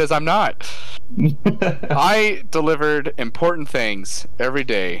 and who says I'm not? I delivered important things every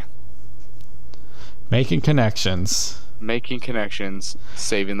day. Making connections,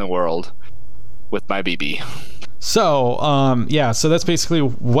 saving the world with my BB. So, so that's basically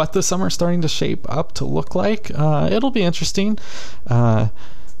what the summer's starting to shape up to look like. It'll be interesting. How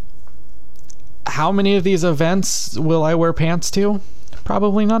many of these events will I wear pants to?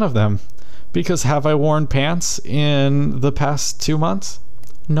 Probably none of them. Because have I worn pants in the past 2 months?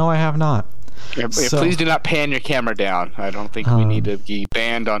 No, I have not. Please do not pan your camera down. I don't think we need to be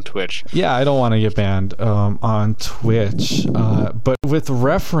banned on Twitch. Yeah, I don't want to get banned on Twitch. But with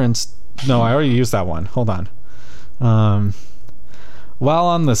reference... No, I already used that one. Hold on. While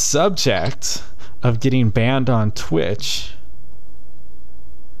on the subject of getting banned on Twitch,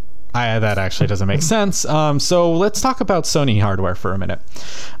 that actually doesn't make sense. So let's talk about Sony hardware for a minute.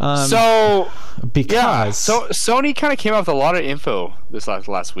 Sony kind of came up with a lot of info this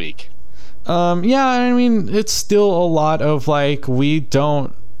last week. I mean, it's still a lot of like, we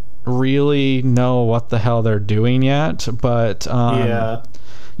don't really know what the hell they're doing yet, but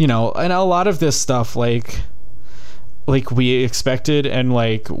you know, and a lot of this stuff like we expected and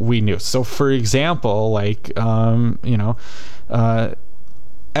like we knew. So for example, like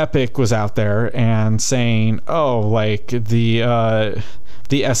Epic was out there and saying, oh, like the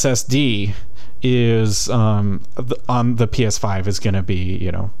SSD is on the PS5 is going to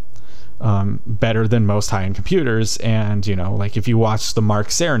be, better than most high-end computers. And, like if you watch the Mark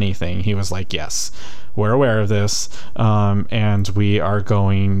Cerny thing, he was like, yes, we're aware of this. And we are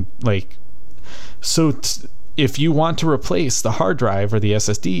going like, if you want to replace the hard drive or the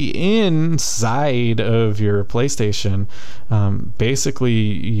SSD inside of your PlayStation, basically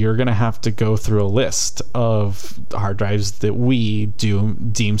you're going to have to go through a list of hard drives that we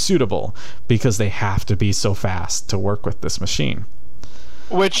deem suitable because they have to be so fast to work with this machine.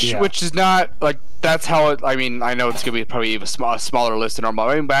 Which is not like that's how it. I mean, I know it's gonna be probably a smaller list than normal.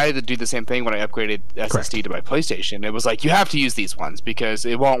 I mean, but I had to do the same thing when I upgraded SSD to my PlayStation. It was like you have to use these ones because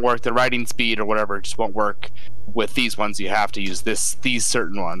it won't work. The writing speed or whatever just won't work with these ones. You have to use these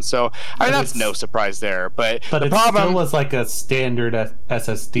certain ones. So I mean, that's no surprise there. But the problem still was like a standard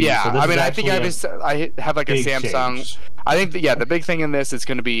SSD. Yeah, so I mean, I think I have like a Samsung. Change. I think that, the big thing in this is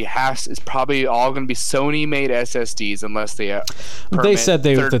going to be is probably all going to be Sony made SSDs unless they said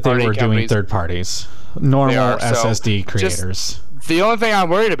that they were doing third parties, normal SSD creators. The only thing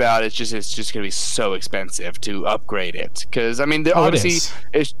I'm worried about is it's just going to be so expensive to upgrade it because I mean obviously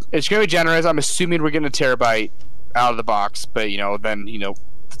it's going to be generous. I'm assuming we're getting a terabyte out of the box, but then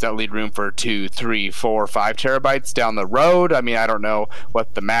does that leave room for 2, 3, 4, 5 terabytes down the road? I mean, I don't know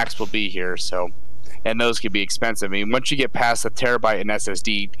what the max will be here, so. And those could be expensive. I mean, once you get past a terabyte in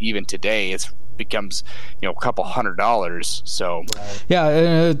SSD, even today, it becomes a couple $100. So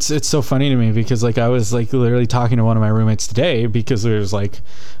yeah, it's so funny to me because like I was like literally talking to one of my roommates today because there's like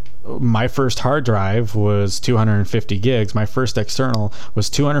my first hard drive was 250 gigs. My first external was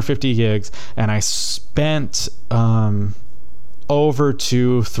 250 gigs, and I spent over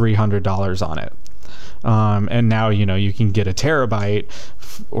 $300 on it. And now you can get a terabyte,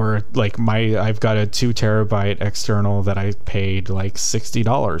 or like I've got a 2 terabyte external that I paid like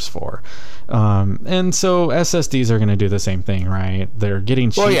 $60 for. And so SSDs are going to do the same thing, right? They're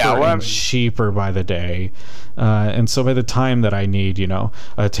getting cheaper and cheaper by the day. And so by the time that I need a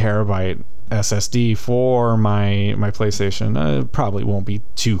terabyte SSD for my PlayStation, probably won't be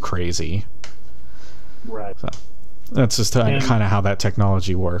too crazy. Right. So that's just kind of how that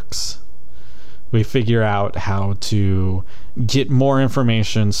technology works. We figure out how to get more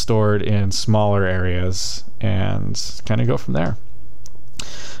information stored in smaller areas and kind of go from there.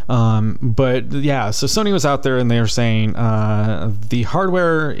 But yeah, so Sony was out there and they were saying the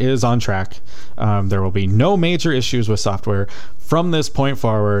hardware is on track. There will be no major issues with software from this point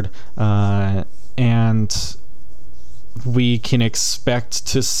forward, and we can expect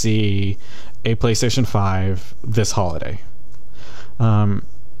to see a PlayStation 5 this holiday.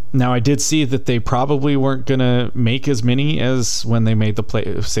 Now, I did see that they probably weren't going to make as many as when they made the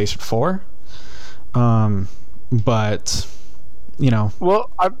PlayStation 4. But,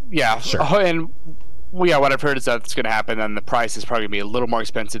 Well, yeah. Sure. And, what I've heard is that it's going to happen, and the price is probably going to be a little more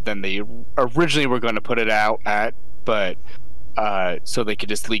expensive than they originally were going to put it out at. But, so they could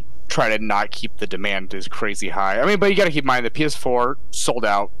just try to not keep the demand as crazy high. I mean, but you got to keep in mind the PS4 sold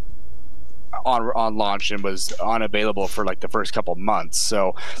out on launch and was unavailable for like the first couple months,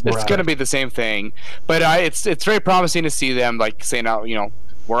 so it's going to be the same thing. But it's very promising to see them like saying out,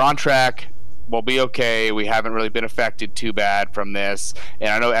 we're on track, we'll be okay, we haven't really been affected too bad from this. And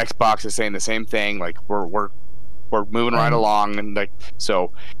I know Xbox is saying the same thing, like we're moving right along, and like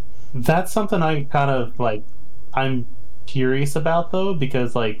so. That's something I kind of like. I'm curious about though,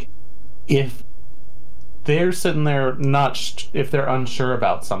 because like if they're sitting there if they're unsure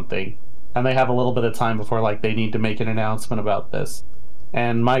about something, and they have a little bit of time before like they need to make an announcement about this,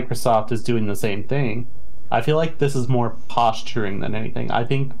 and Microsoft is doing the same thing, I feel like this is more posturing than anything. I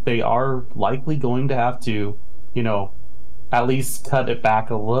think they are likely going to have to, at least cut it back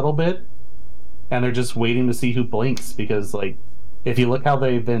a little bit, and they're just waiting to see who blinks, because like if you look how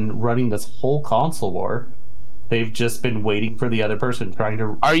they've been running this whole console war, they've just been waiting for the other person, trying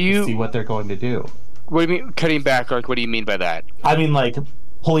to see what they're going to do. What do you mean cutting back? Like, what do you mean by that? I mean, like,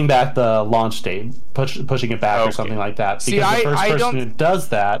 pulling back the launch date, pushing it back or something like that. Because the first person who does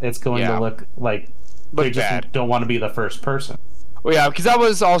that, it's going to look like they just bad. Don't want to be the first person. Well, yeah, because that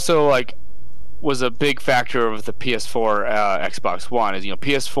was also was a big factor of the PS4 Xbox One. Is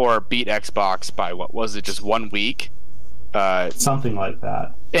PS4 beat Xbox by what was it, just 1 week? Something like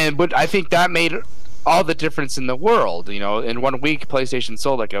that. But I think that made all the difference in the world. In 1 week, PlayStation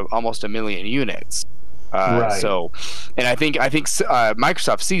sold like almost 1 million units. Right. So, and I think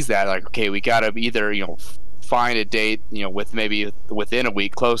Microsoft sees that, like, okay, we got to either find a date with maybe within a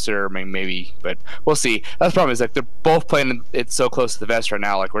week closer, maybe, but we'll see. That's the problem, is like they're both playing it so close to the vest right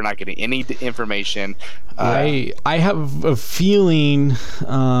now, like we're not getting any information. I have a feeling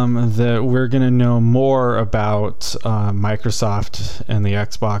that we're going to know more about Microsoft and the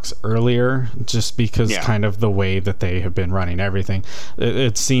Xbox earlier, just because kind of the way that they have been running everything.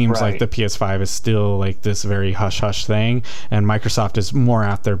 It seems like the PS5 is still like this very hush-hush thing, and Microsoft is more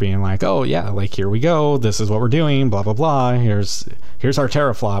out there being like, oh yeah, like here we go, this is what we're doing, blah blah blah, here's our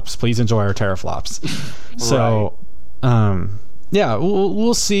teraflops, please enjoy our teraflops. So yeah,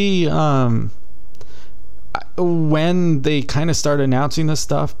 we'll see. when they kind of start announcing this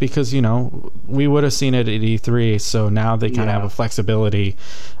stuff, because we would have seen it at E3, so now they kind of have a flexibility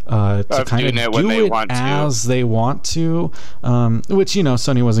to kind of do it as they want to, which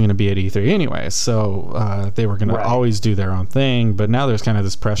Sony wasn't going to be at E3 anyway, so they were going to always do their own thing. But now there's kind of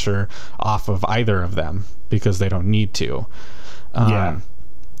this pressure off of either of them because they don't need to.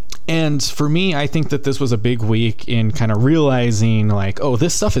 And for me, I think that this was a big week in kind of realizing like, oh,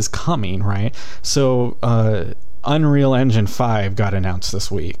 this stuff is coming, right? So Unreal Engine 5 got announced this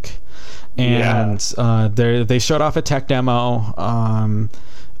week. And they showed off a tech demo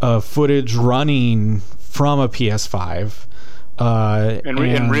of footage running from a PS5.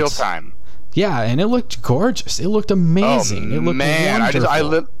 In real time. Yeah, and it looked gorgeous. It looked amazing. It looked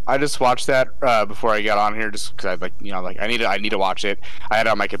wonderful. I just watched that before I got on here, just because I need to watch it. I had it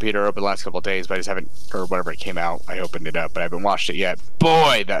on my computer open the last couple of days, but I just haven't, or whatever it came out. I opened it up, but I haven't watched it yet.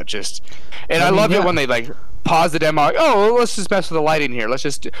 Boy, that just, and I love it when they like pause the demo. Like, oh, well, let's just mess with the lighting here.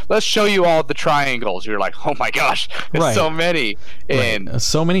 Let's show you all the triangles. You're like, oh my gosh, there's so many, and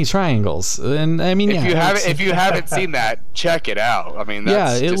so many triangles. And I mean, if you haven't seen that, check it out. I mean,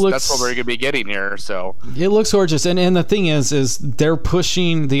 that's what we're gonna be getting here. So it looks gorgeous, and the thing is they're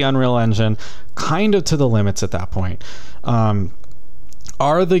pushing the Unreal Engine kind of to the limits at that point.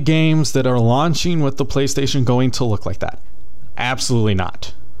 Are the games that are launching with the PlayStation going to look like that? Absolutely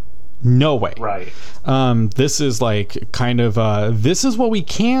not. No way. Right. This is like kind of this is what we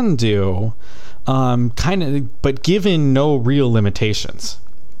can do, kind of, but given no real limitations.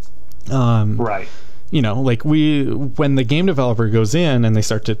 Right. Like when the game developer goes in and they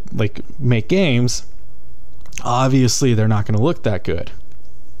start to like make games, obviously they're not going to look that good.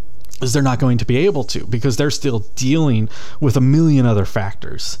 Is they're not going to be able to, because they're still dealing with a million other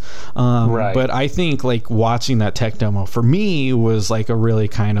factors. But I think like watching that tech demo for me was like a really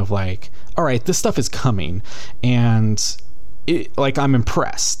kind of like, all right, this stuff is coming, and I'm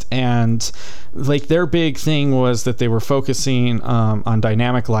impressed. And like their big thing was that they were focusing on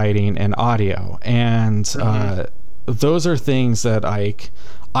dynamic lighting and audio, and those are things that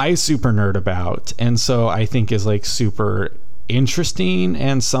I super nerd about, and so I think is like super interesting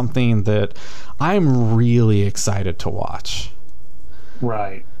and something that I'm really excited to watch.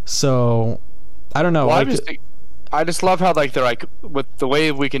 Right. So I don't know. Well, I just love how like they're like, with the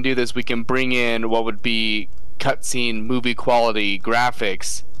way we can do this, we can bring in what would be cutscene movie quality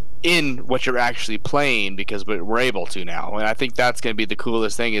graphics in what you're actually playing, because we're able to now. And I think that's going to be the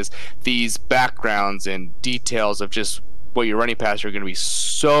coolest thing, is these backgrounds and details of just what you're running past are going to be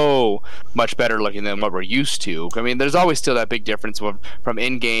so much better looking than what we're used to. I mean, there's always still that big difference from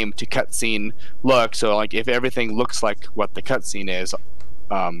in-game to cutscene look. So, like, if everything looks like what the cutscene is,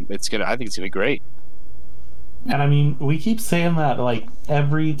 I think it's gonna be great. And I mean, we keep saying that like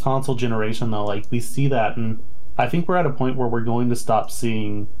every console generation, though. Like we see that, and I think we're at a point where we're going to stop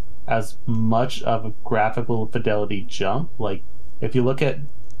seeing as much of a graphical fidelity jump. Like, if you look at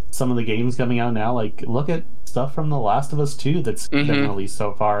some of the games coming out now, like look at stuff from The Last of Us 2 that's been released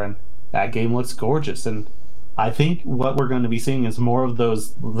so far, and that game looks gorgeous. And I think what we're going to be seeing is more of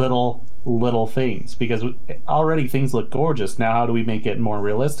those little things, because already things look gorgeous. Now how do we make it more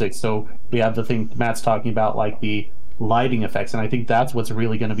realistic? So we have the thing Matt's talking about, like the lighting effects, and I think that's what's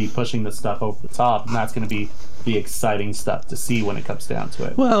really going to be pushing this stuff over the top, and that's going to be the exciting stuff to see when it comes down to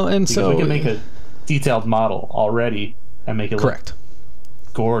it. Well, and because so we can make a detailed model already and make it correct.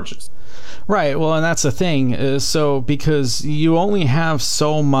 Look gorgeous. Right. Well, and that's the thing. So because you only have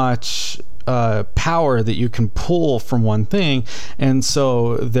so much power that you can pull from one thing, and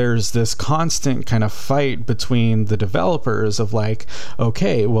so there's this constant kind of fight between the developers of like,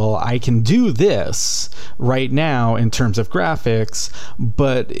 okay, well, I can do this right now in terms of graphics,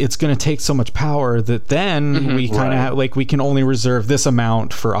 but it's going to take so much power that then we kind of like, we can only reserve this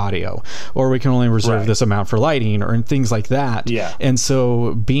amount for audio, or we can only reserve this amount for lighting, or things like that. Yeah. And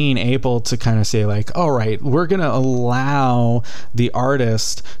so being able to kind of say like, all right, we're going to allow the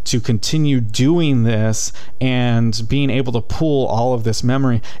artist to continue doing this, and being able to pull all of this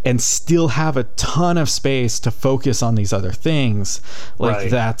memory and still have a ton of space to focus on these other things, like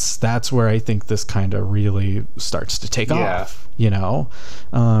that's where I think this kind of really starts to take off,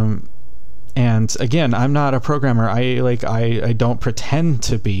 and again, I'm not a programmer. I don't pretend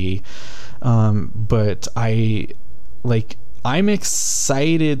to be, but I'm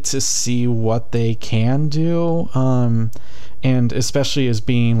excited to see what they can do, and especially as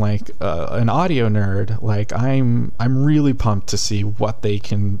being like an audio nerd, like I'm really pumped to see what they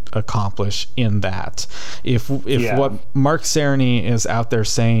can accomplish in that. If what Mark Cerny is out there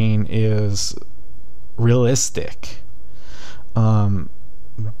saying is realistic,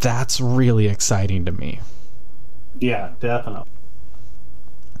 that's really exciting to me. Yeah, definitely.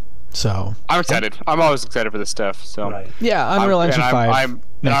 So I'm excited. I'm always excited for this stuff. So yeah, Unreal Engine 5.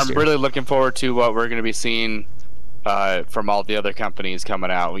 I'm really looking forward to what we're going to be seeing from all the other companies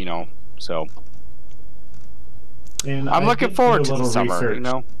coming out. So and I'm looking forward to the summer.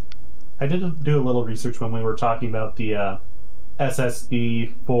 Research. I did do a little research when we were talking about the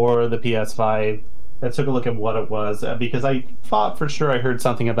SSD for the PS5. I took a look at what it was because I thought for sure I heard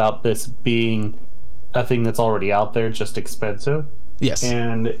something about this being a thing that's already out there, just expensive. Yes.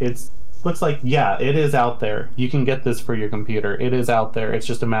 And looks like, yeah, it is out there. You can get this for your computer. It is out there. It's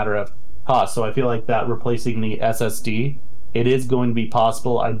just a matter of cost. So I feel like that replacing the SSD, it is going to be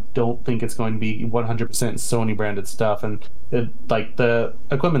possible. I don't think it's going to be 100% Sony branded stuff. And the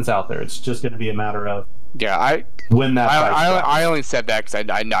equipment's out there. It's just going to be a matter of when that I only said that because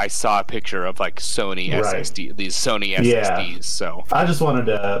I saw a picture of like Sony SSD, these Sony SSDs. So I just wanted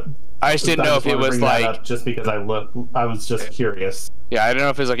to. I just didn't know if it was like just because I was just curious. Yeah, I don't know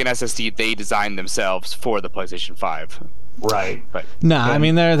if it was like an SSD they designed themselves for the PlayStation 5. Right. But I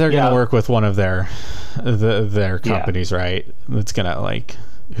mean they're gonna work with one of their companies, right? It's gonna like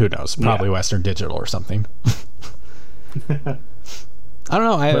who knows, probably Western Digital or something. I don't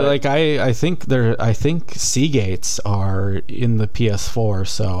know. I think Seagates are in the PS4,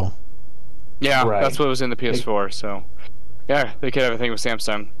 so that's what was in the PS4. So yeah, they could have a thing with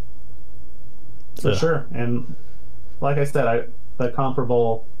Samsung. For sure. And like I said, the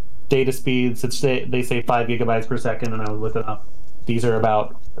comparable data speeds, they say 5 gigabytes per second, and I was looking up. These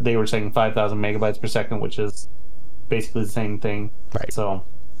are they were saying 5,000 megabytes per second, which is basically the same thing. Right. So,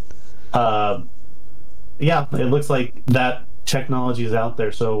 it looks like that technology is out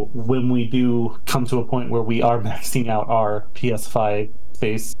there. So when we do come to a point where we are maxing out our PS5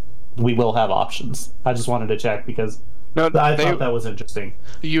 space, we will have options. I just wanted to check because I thought that was interesting.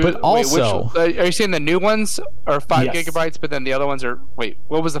 But also, are you saying the new ones are 5 gigabytes, but then the other ones are... Wait,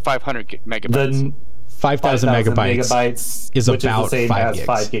 what was the 500 megabytes? 5,000 megabytes is about 5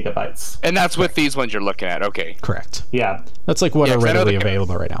 gigabytes. And that's with these ones you're looking at, okay. Correct. Yeah. That's like what are readily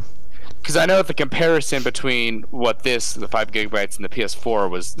available right now. Because I know that the comparison between the 5 gigabytes and the PS4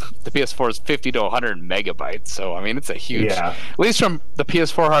 was... The PS4 is 50 to 100 megabytes, so I mean, it's a huge... Yeah. At least from the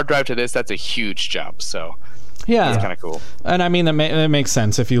PS4 hard drive to this, that's a huge jump, so... Yeah, it's kind of cool. And I mean, that makes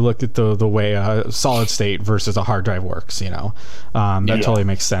sense if you look at the way a solid state versus a hard drive works. That totally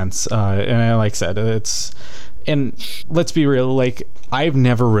makes sense. And like I said, and let's be real. Like, I've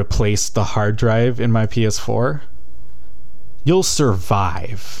never replaced the hard drive in my PS4. You'll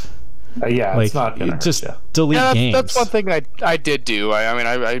survive. It's not gonna just hurt you. delete games. That's one thing I did do. I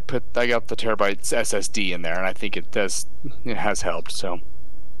got the terabytes SSD in there, and I think it has helped. So.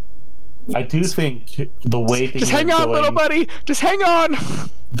 I do think the way things just hang on, little buddy. Just hang on.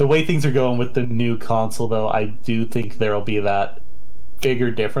 The way things are going with the new console, though, I do think there will be that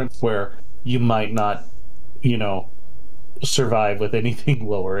bigger difference where you might not, survive with anything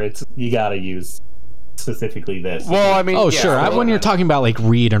lower. You got to use specifically this. Well, I mean, sure. When you're talking about like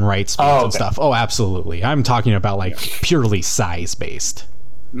read and write speeds and stuff, absolutely. I'm talking about like purely size based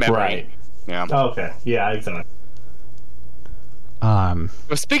memory. Right. Yeah. Okay. Yeah. Exactly. Well,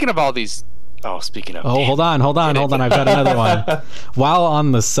 speaking of all these... hold on. I've got another one. While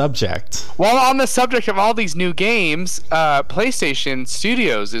on the subject of all these new games, PlayStation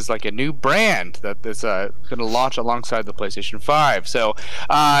Studios is like a new brand that is going to launch alongside the PlayStation 5. So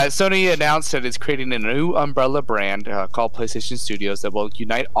Sony announced that it's creating a new umbrella brand called PlayStation Studios that will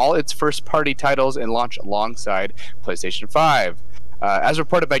unite all its first-party titles and launch alongside PlayStation 5. As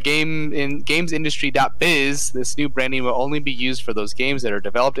reported by GamesIndustry.biz, this new branding will only be used for those games that are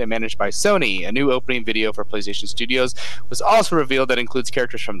developed and managed by Sony. A new opening video for PlayStation Studios was also revealed that includes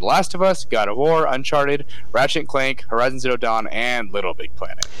characters from The Last of Us, God of War, Uncharted, Ratchet & Clank, Horizon Zero Dawn, and Little Big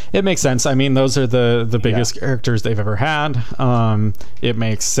Planet. It makes sense. I mean, those are the biggest characters they've ever had. It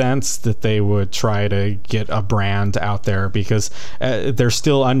makes sense that they would try to get a brand out there because they're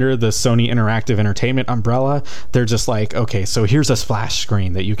still under the Sony Interactive Entertainment umbrella. They're just like, okay, so here's a splash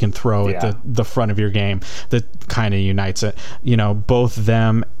screen that you can throw at the front of your game that kind of unites it. Both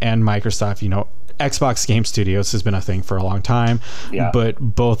them and Microsoft, Xbox Game Studios has been a thing for a long time, but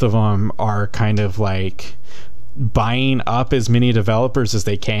both of them are kind of like buying up as many developers as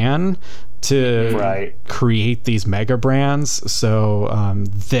they can to create these mega brands. So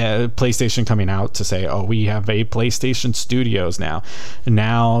the PlayStation coming out to say, we have a PlayStation Studios now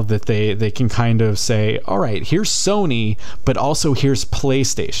that they can kind of say, all right, here's Sony, but also here's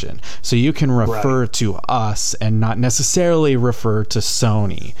PlayStation, so you can refer to us and not necessarily refer to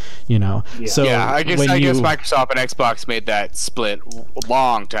Sony. So I guess Microsoft and Xbox made that split a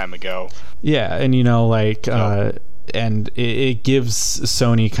long time ago. And it gives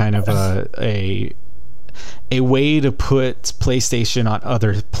Sony kind of a way to put PlayStation on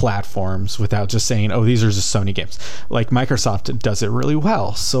other platforms without just saying, oh, these are just Sony games. Like Microsoft does it really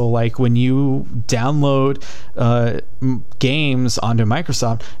well. So like when you download games onto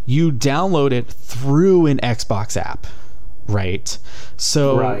Microsoft, you download it through an Xbox app, right?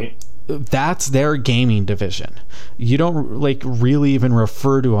 So that's their gaming division. You don't like really even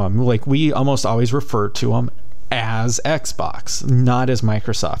refer to them. Like we almost always refer to them as Xbox, not as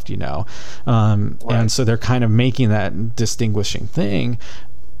Microsoft, you know. And so they're kind of making that distinguishing thing.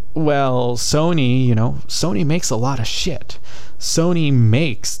 Well, Sony, you know, Sony makes a lot of shit. Sony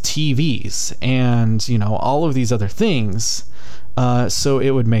makes TVs and, you know, all of these other things. So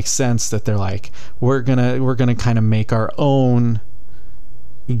it would make sense that they're like, we're gonna kind of make our own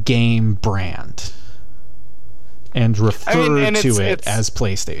game brand and refer to it as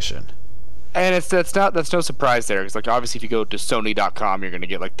PlayStation. And that's no surprise there, because like obviously if you go to Sony.com, you're going to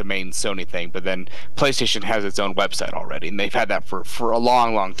get like the main Sony thing, but then PlayStation has its own website already, and they've had that for a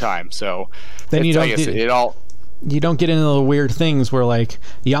long time. So then you don't get into the weird things where like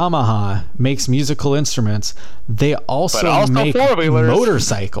Yamaha makes musical instruments, they also make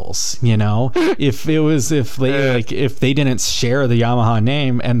motorcycles. You know, if they didn't share the Yamaha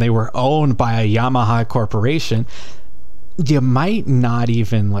name and they were owned by a Yamaha corporation, you might not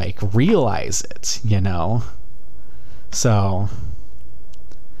even like realize it, you know. So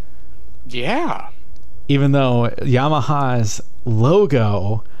yeah, even though Yamaha's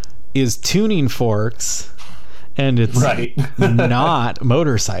logo is tuning forks and it's not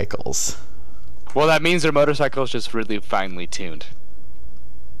motorcycles, well, that means their motorcycle is just really finely tuned.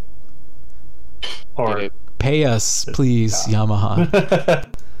 Or pay us, please, Yamaha.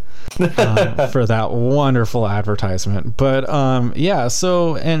 For that wonderful advertisement. But yeah,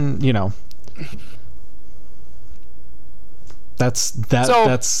 so, and you know, that's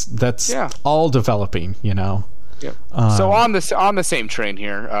all developing, you know. Yep. So on the same train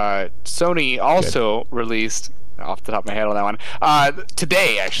here, Sony also released, off the top of my head on that one,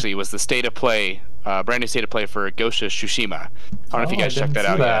 today actually was the state of play, brand new state of play for Ghost of Tsushima. I don't know if you guys checked that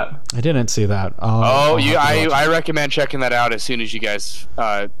out yet. I didn't see that. I recommend checking that out as soon as you guys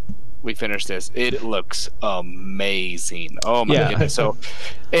we finish this. It looks amazing. Oh my goodness. So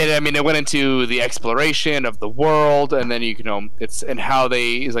it went into the exploration of the world, and then it's and how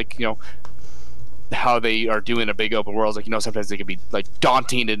they how they are doing a big open world. Like, sometimes they can be like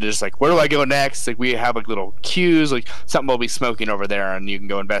daunting and just like, where do I go next? Like, we have like little cues, like something will be smoking over there and you can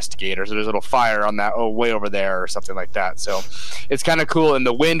go investigate, or so there's a little fire on that, way over there, or something like that. So it's kind of cool, and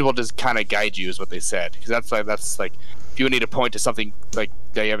the wind will just kind of guide you, is what they said, because that's like if you need to point to something like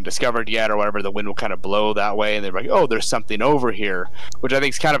that you haven't discovered yet or whatever, the wind will kind of blow that way, and they're like, oh, there's something over here, which I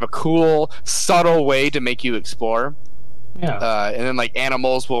think is kind of a cool, subtle way to make you explore. Yeah. And then like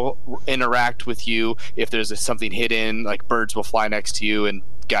animals will interact with you if there's something hidden. Like birds will fly next to you and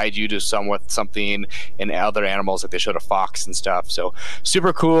guide you to something, and other animals, like they showed a fox and stuff. So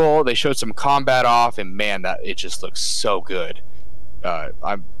super cool. They showed some combat off, and man, that it just looks so good.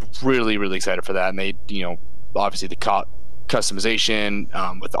 I'm really, really excited for that. And they, obviously the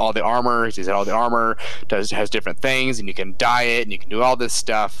customization with all the armor. He said all the armor has different things, and you can dye it, and you can do all this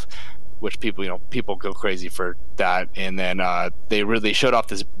stuff, which people go crazy for that. And then they really showed off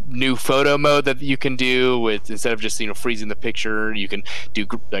this new photo mode that you can do with, instead of just freezing the picture, you can do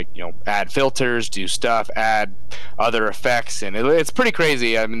add filters, do stuff, add other effects, and it's pretty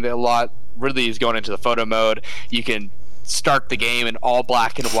crazy. I mean, a lot really is going into the photo mode. You can start the game in all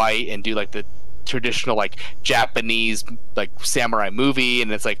black and white and do like the traditional like Japanese like samurai movie,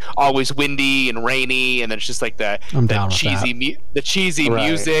 and it's like always windy and rainy, and then it's just like the cheesy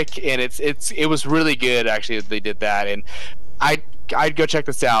music, and it was really good actually that they did that. And I'd go check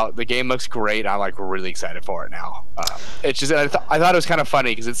this out. The game looks great. I'm like really excited for it now. It's just I thought it was kind of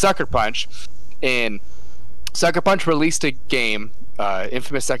funny because it's Sucker Punch, and Sucker Punch released a game,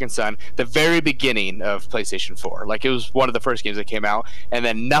 Infamous Second Son, the very beginning of PlayStation 4. Like, it was one of the first games that came out, and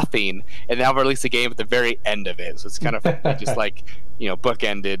then nothing, and now released a game at the very end of it. So it's kind of just like,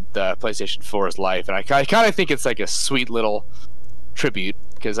 bookended PlayStation 4's life. And I kind of think it's like a sweet little tribute,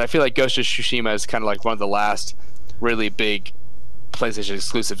 because I feel like Ghost of Tsushima is kind of like one of the last really big PlayStation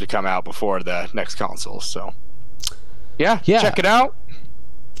exclusive to come out before the next console. So yeah, check it out.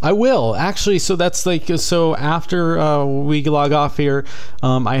 I will actually. So that's like, so after we log off here,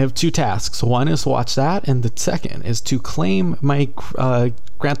 I have 2 tasks. One is watch that, and the second is to claim my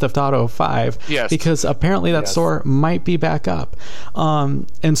Grand Theft Auto 5. Yes. Because apparently that store might be back up.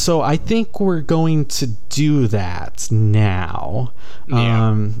 And so I think we're going to do that now.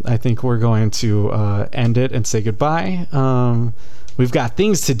 Yeah. I think we're going to end it and say goodbye. We've got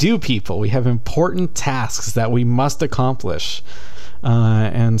things to do, people. We have important tasks that we must accomplish.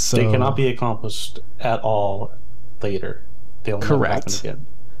 And so they cannot be accomplished at all later. They'll never happen again.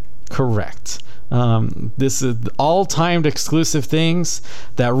 Correct. This is all timed exclusive things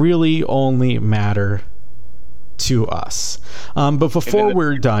that really only matter to us. But before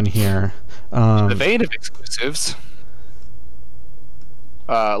we're done here, in the vein of exclusives,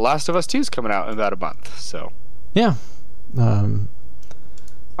 Last of Us 2 is coming out in about a month. So yeah, I'm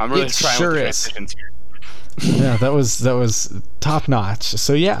really trying with the transitions here. Yeah, that was top notch.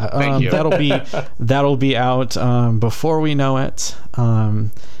 So yeah, that'll be out before we know it.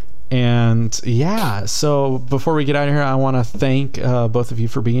 And yeah, so before we get out of here, I want to thank both of you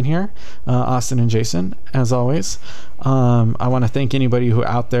for being here, Austin and Jason, as always. I want to thank anybody who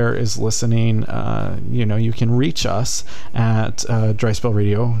out there is listening. You can reach us at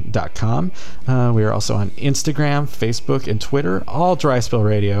dryspellradio.com. We are also on Instagram, Facebook, and Twitter, all Dry Spell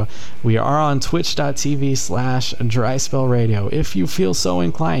Radio. We are on twitch.tv/dryspellradio. If you feel so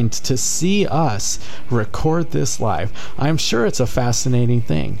inclined to see us record this live, I'm sure it's a fascinating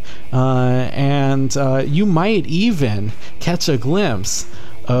thing. And you might even catch a glimpse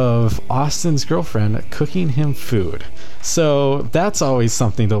of Austin's girlfriend cooking him food. So that's always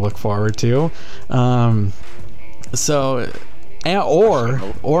something to look forward to. Or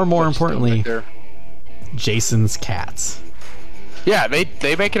more importantly, Jason's cats. Yeah,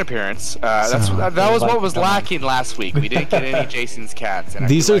 they make an appearance. That was what was lacking last week. We didn't get any Jason's cats. And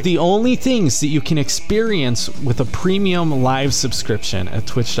these are the only things that you can experience with a premium live subscription at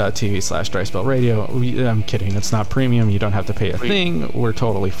twitch.tv/dryspellradio. I'm kidding. It's not premium. You don't have to pay a thing. We're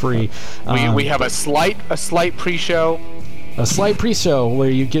totally free. We have a slight pre-show. A slight pre-show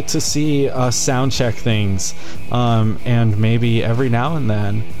where you get to see us sound check things, and maybe every now and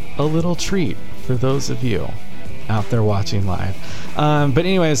then a little treat for those of you out there watching live. But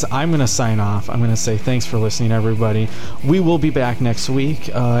anyways, I'm going to sign off. I'm going to say thanks for listening, everybody. We will be back next week.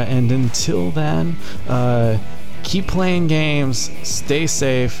 And until then, keep playing games, stay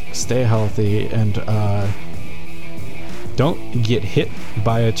safe, stay healthy, and don't get hit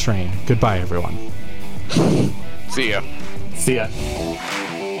by a train. Goodbye, everyone. See ya. See ya.